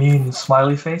a mean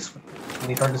smiley face when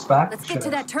he turned his back. Let's get to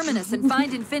that terminus and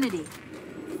find Infinity.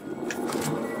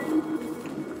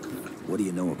 What do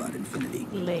you know about Infinity?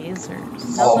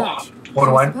 Lasers. Not much. What do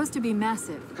It was I? supposed to be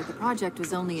massive, but the project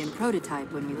was only in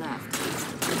prototype when we left.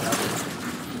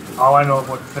 All I know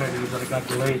about Infinity is that it got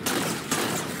delayed.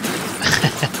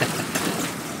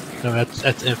 No, that's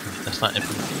infinite. That's not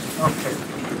infinite. Okay.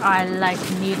 I like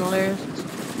needlers.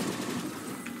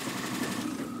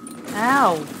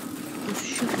 Ow! Who's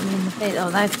shooting me in the face? Oh,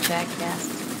 that's jackass.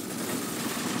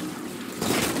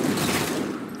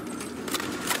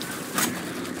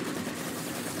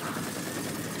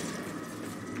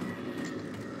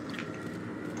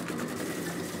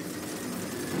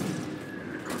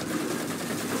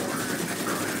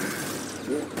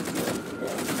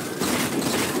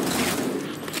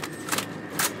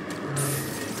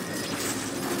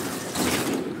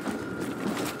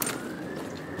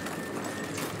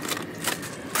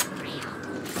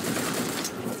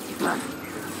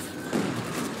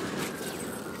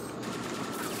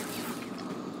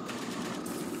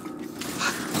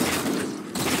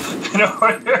 You know,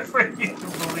 whenever you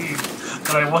believe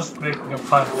that I wasn't making a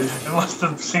pun, it must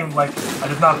have seemed like I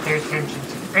did not pay attention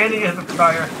to any of the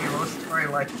prior Halo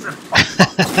storylines.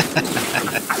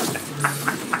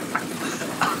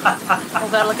 Oh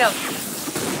god, look out.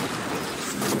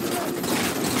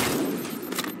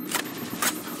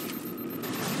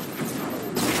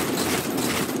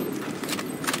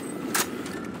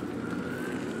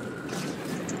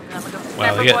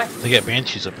 Wow, they get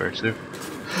banshees up there too.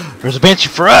 There's a banshee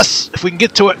for us if we can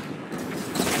get to it.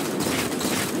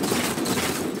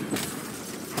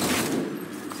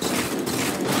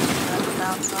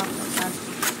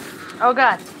 Oh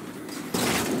god.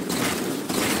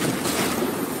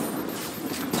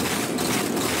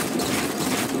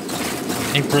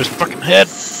 Aim for his fucking head.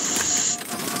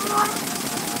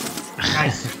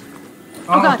 Nice.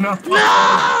 Oh god. No!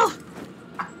 No!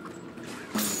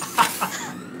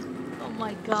 Oh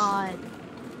my god.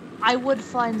 I would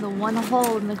find the one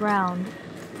hole in the ground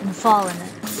and fall in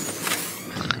it.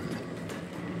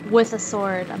 With a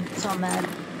sword. I'm so mad.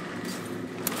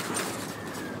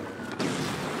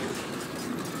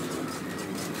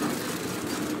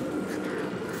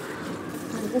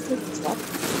 This is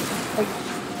stuff. Like,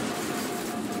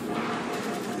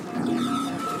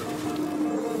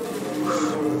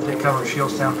 Take cover,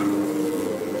 shields down.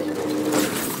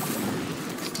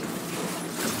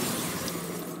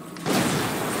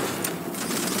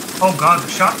 Oh god, the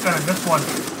shotgun in this one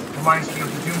reminds me of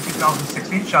the June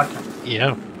 2016 shotgun.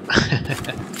 Yeah.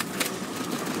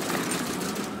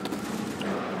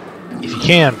 If you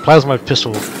can, plasma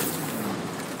pistol.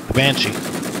 The Banshee.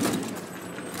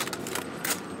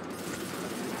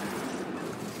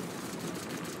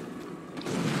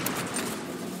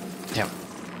 Damn.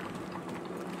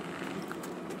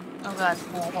 oh god.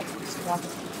 Oh, I got stuck.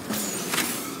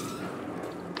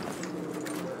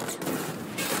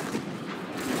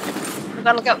 Oh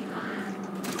god, look out.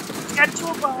 Got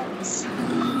toolbox.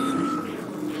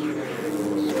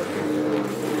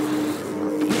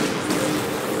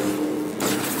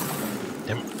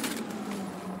 Damn.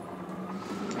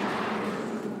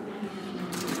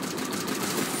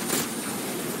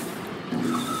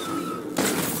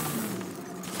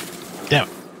 Damn.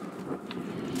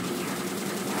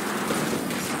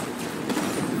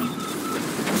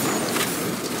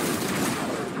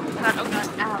 God, oh god,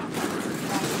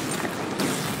 ow.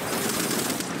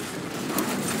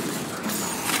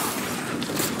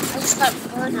 I just got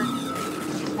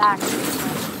murdered. Back.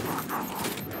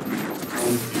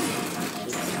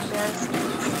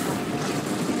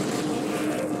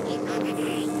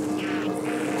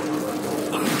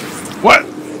 What?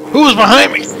 Who was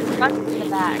behind me? Shot in the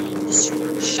back.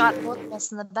 Just shot both of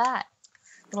us in the back.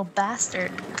 Little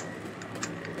bastard.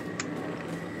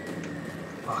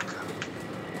 Fuck.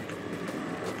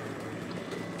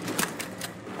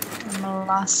 I'm a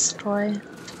lost toy.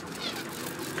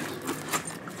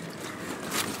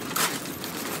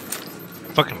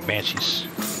 Fucking banshees.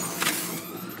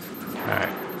 Alright.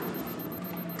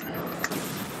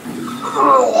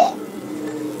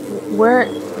 Where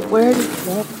did you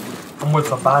go? I'm with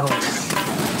the battle.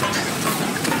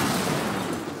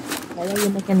 Why are you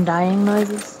making dying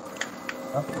noises?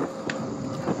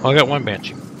 Well, I got one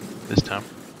banshee this time.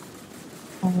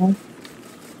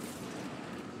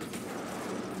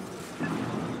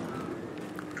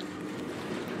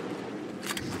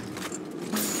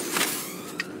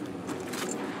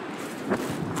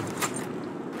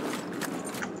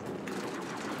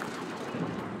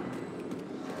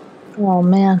 Oh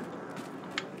man.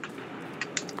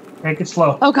 Take it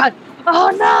slow. Oh god.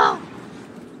 Oh no!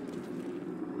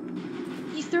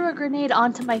 He threw a grenade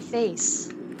onto my face.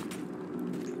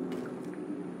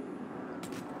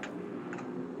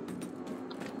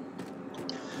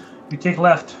 You take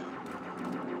left.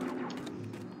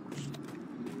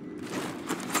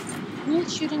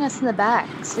 Who's shooting us in the back?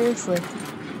 Seriously.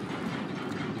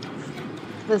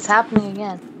 This is happening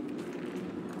again.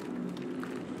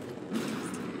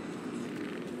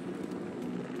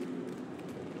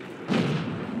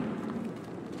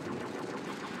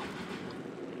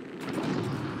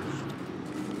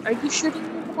 Are you shooting me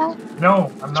in the back?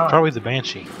 No, I'm It's not. probably the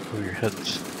banshee where your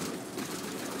head's.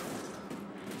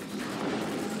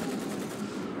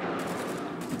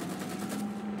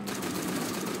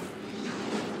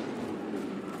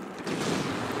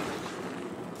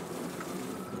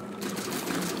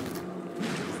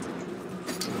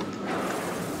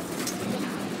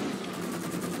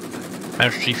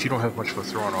 Master Chief, you don't have much of a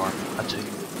throwing arm, I tell you.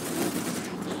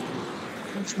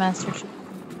 Which Master Chief?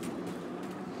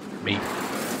 Me.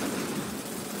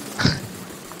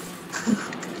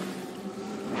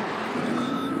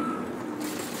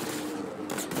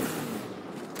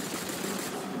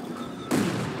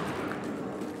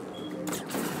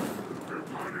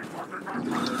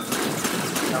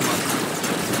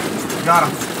 Got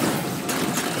him.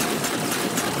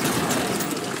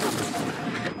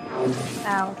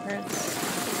 Ow, it hurts.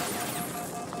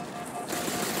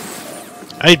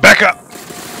 Hey, back up!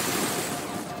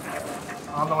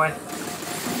 On the way.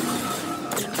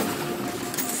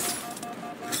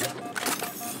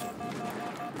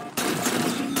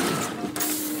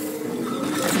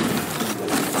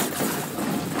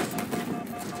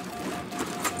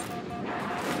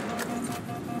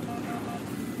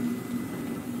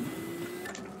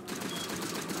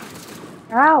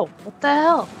 How? What the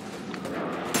hell?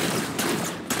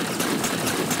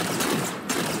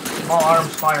 Small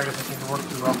arms fired if it seems to work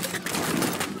too well.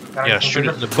 Got Yeah, anything shoot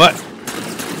bigger? it in the butt.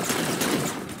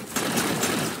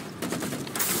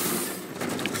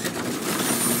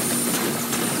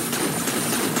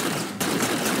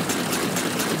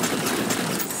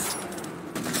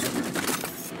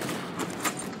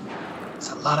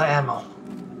 It's a lot of ammo.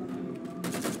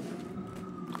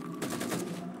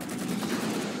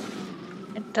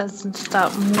 It doesn't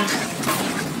stop moving.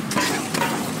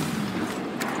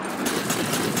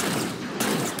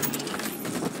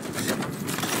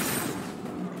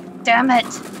 Damn it!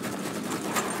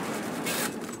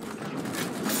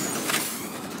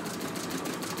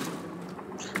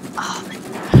 Oh,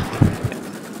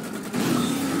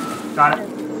 Got it.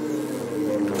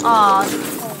 Aw.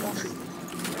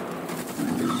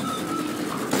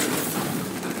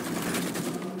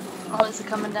 Oh, is it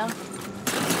coming down?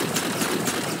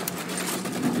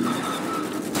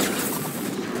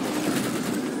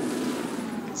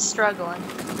 It's struggling.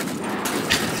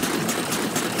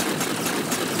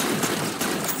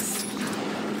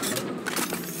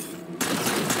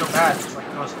 Feel bad. It's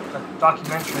like those that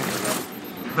documentary where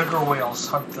the bigger whales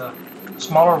hunt the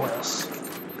smaller whales.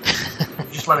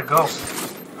 You just let it go.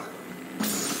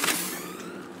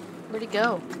 Where'd he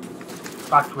go?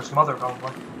 Back to its mother,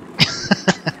 probably.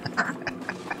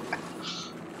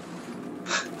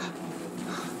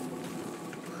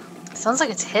 Sounds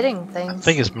like it's hitting I things.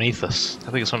 think it's beneath us.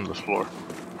 I think it's under the floor.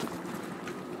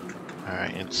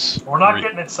 Alright, it's... We're not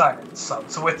getting inside it, so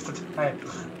it's a waste of time.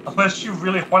 Unless you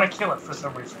really want to kill it for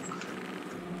some reason.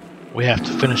 We have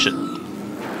to finish it.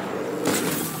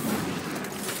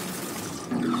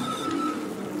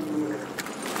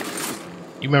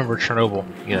 You remember Chernobyl?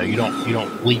 You know, you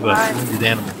don't leave a wounded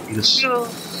animal. You just...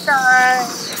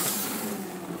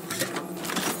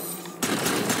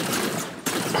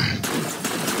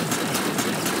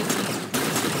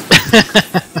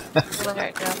 There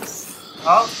it goes.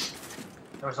 Oh,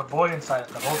 there was a boy inside it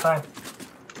the whole time.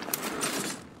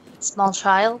 Small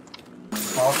child?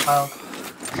 Small child.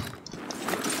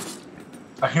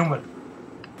 A human.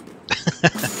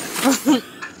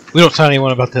 We don't tell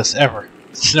anyone about this, ever.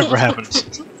 This never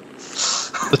happens.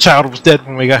 The child was dead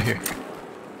when we got here.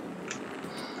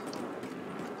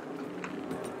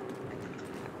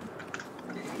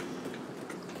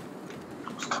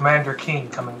 It was Commander King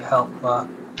coming to help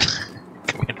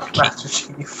Master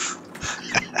Chief.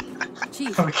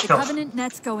 Chief, We the killed. Covenant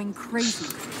net's going crazy.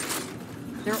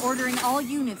 They're ordering all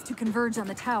units to converge on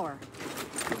the tower.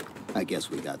 I guess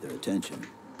we got their attention.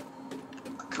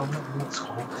 Covenant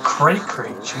going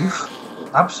cray-cray, Chief.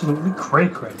 Absolutely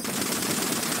cray-cray.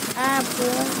 Ah,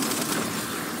 boy.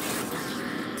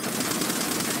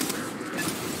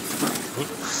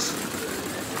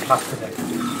 Not today.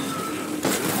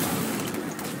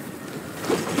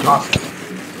 Awesome.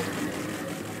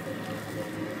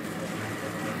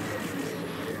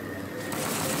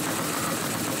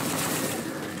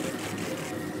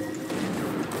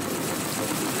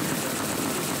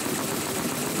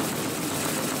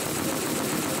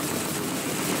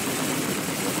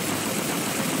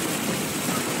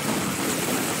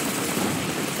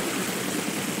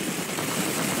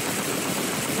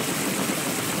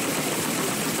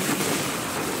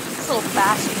 This little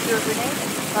bastard threw a grenade.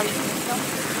 Thought he was gonna kill me.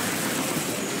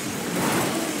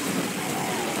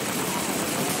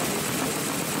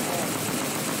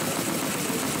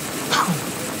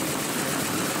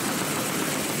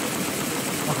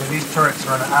 Okay, these turrets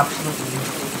are in an absolutely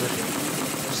useless position.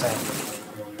 Just saying.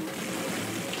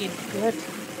 Getting good.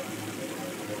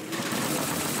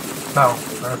 No,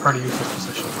 they're in a pretty useless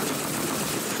position.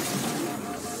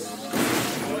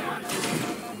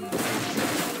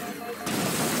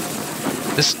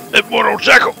 This immortal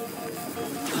jackal!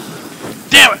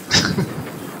 Damn it!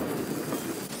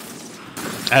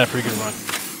 I had a pretty good run.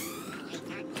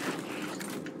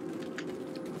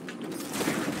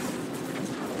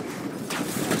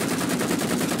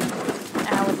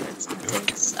 Ow, it hurts my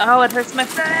face. Oh, it hurts my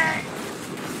face!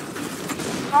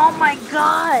 Oh my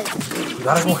god! You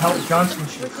gotta go help Johnson,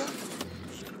 Chief.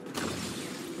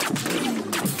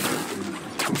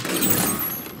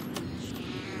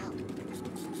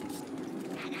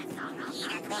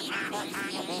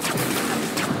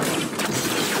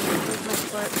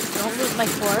 Don't lose my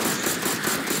corpse.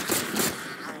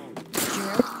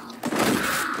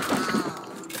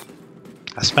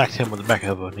 I smacked him with the back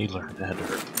of a needler. That had to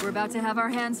hurt. We're about to have our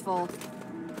hands full.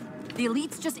 The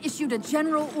elites just issued a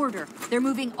general order. They're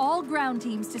moving all ground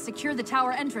teams to secure the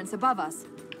tower entrance above us.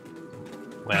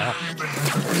 Well,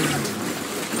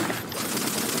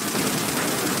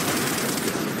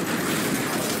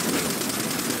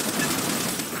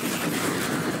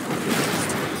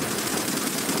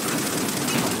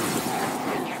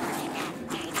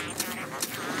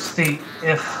 See,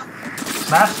 if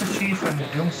Master Chief and the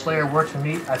Doomslayer were to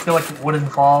meet, I feel like it would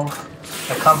involve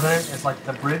the Covenant as like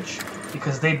the bridge,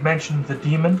 because they'd mention the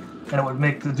demon, and it would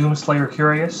make the Doomslayer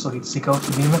curious, so he'd seek out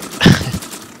the demon.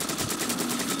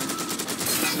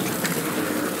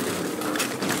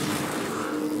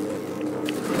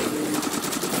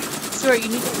 Sir, you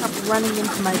need to stop running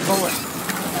into my bullet.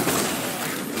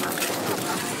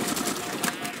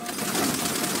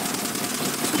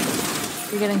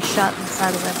 You're getting shot in the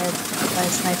side of the head by a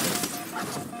sniper.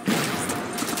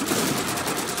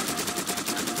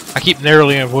 I keep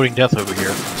narrowly avoiding death over here.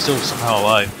 I'm still somehow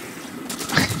alive.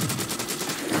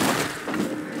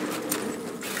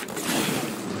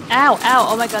 Ow, ow,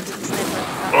 oh my god, there's a sniper.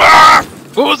 Ah!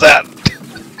 What was that?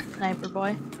 Sniper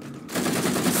boy.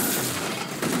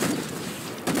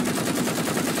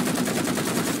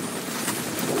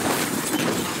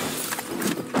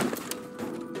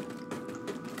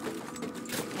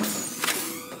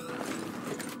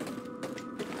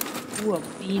 Ooh, a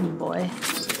beam boy.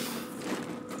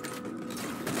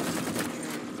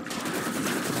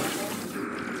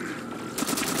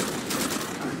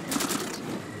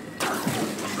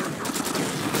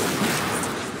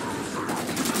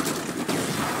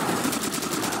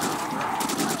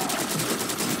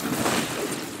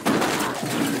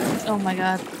 Oh my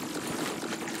god.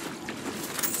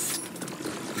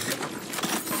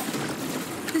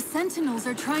 The Sentinels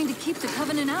are trying to keep the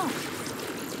Covenant out.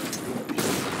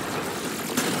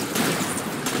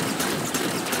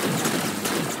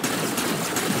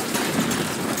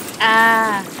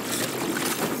 Ah!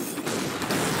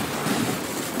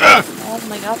 Oh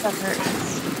my god, that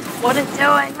hurts. What is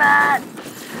doing that?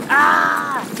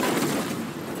 Ah!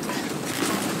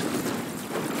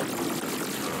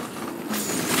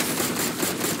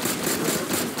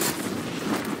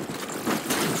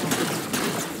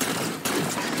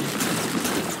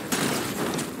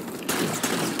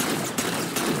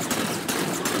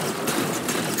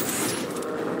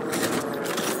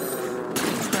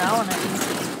 Growling at me.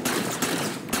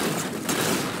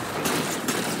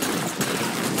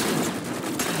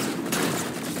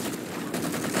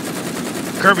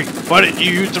 Kirby, why didn't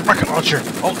you use the rocket launcher?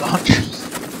 Oh, the hunters.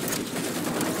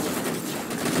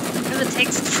 Because it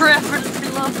takes forever to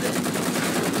reload it.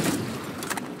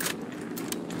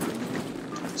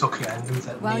 It's okay, I knew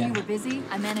that in While the you end. were busy,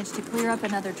 I managed to clear up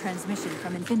another transmission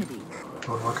from Infinity. It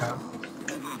would work out.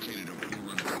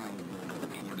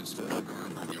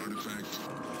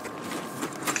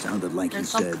 Sounded like you There's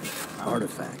said something.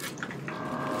 artifact.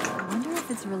 I wonder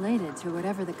if it's related to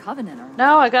whatever the Covenant are.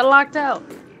 No, I got locked out.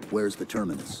 Where's the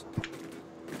terminus?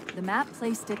 The map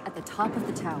placed it at the top of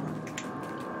the tower.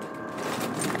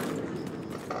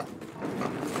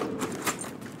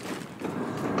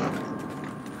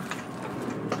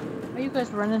 Why are you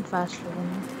guys running faster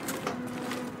than me?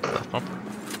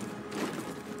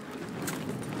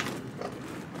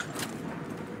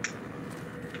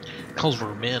 Because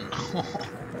we're men.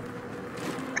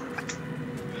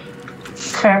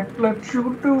 Can't let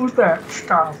you do that,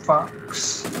 Star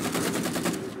Fox.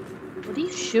 What are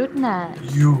you shooting at?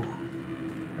 You.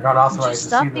 I got Did you authorized to see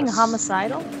stop being this.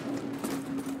 homicidal?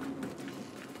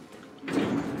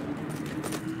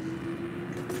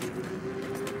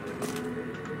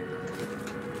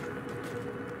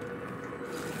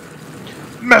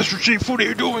 Master Chief, what are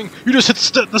you doing? You just hit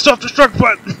the self-destruct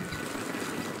button!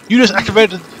 You just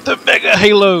activated the Mega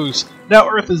Halos! Now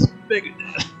Earth is mega dead.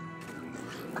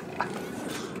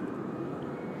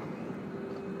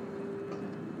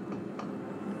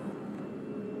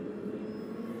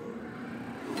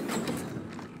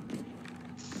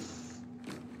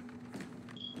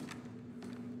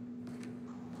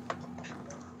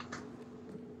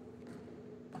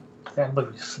 And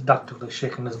look, he's seductively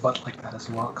shaking his butt like that as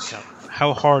he walks.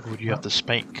 How hard would you have to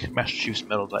spank Master Chief's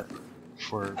metal diaper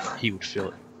before he would feel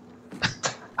it?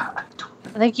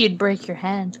 I think you'd break your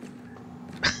hand.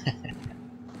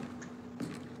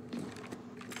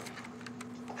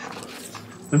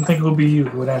 Didn't think it would be you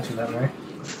who would answer that, right?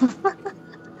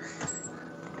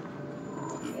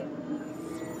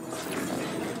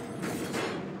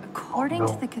 According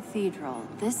to the cathedral,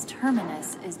 this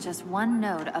terminus is just one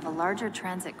node of a larger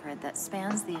transit grid that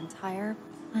spans the entire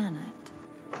planet.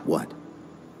 What?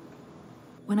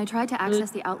 When I tried to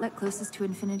access the outlet closest to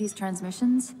Infinity's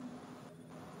transmissions,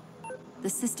 the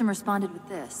system responded with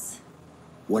this.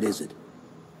 What is it?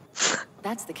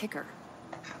 That's the kicker.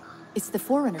 It's the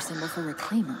Forerunner symbol for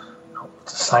Reclaimer.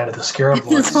 It's a sign of the Scarab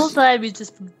This whole Lords. time he's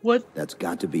just, what? That's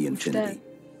got to be Infinity.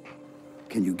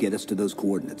 Can you get us to those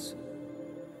coordinates?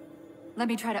 Let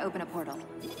me try to open a portal.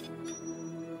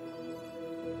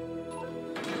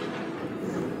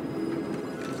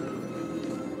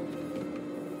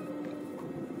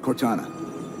 Cortana.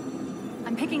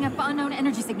 I'm picking up unknown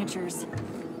energy signatures.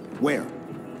 Where?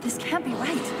 This can't be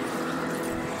right.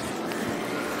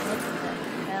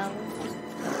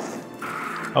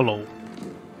 Hello.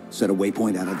 Set a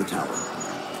waypoint out of the tower.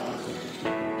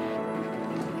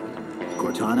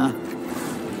 Cortana?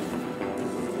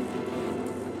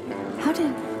 How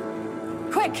did...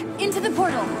 Quick! Into the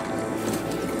portal!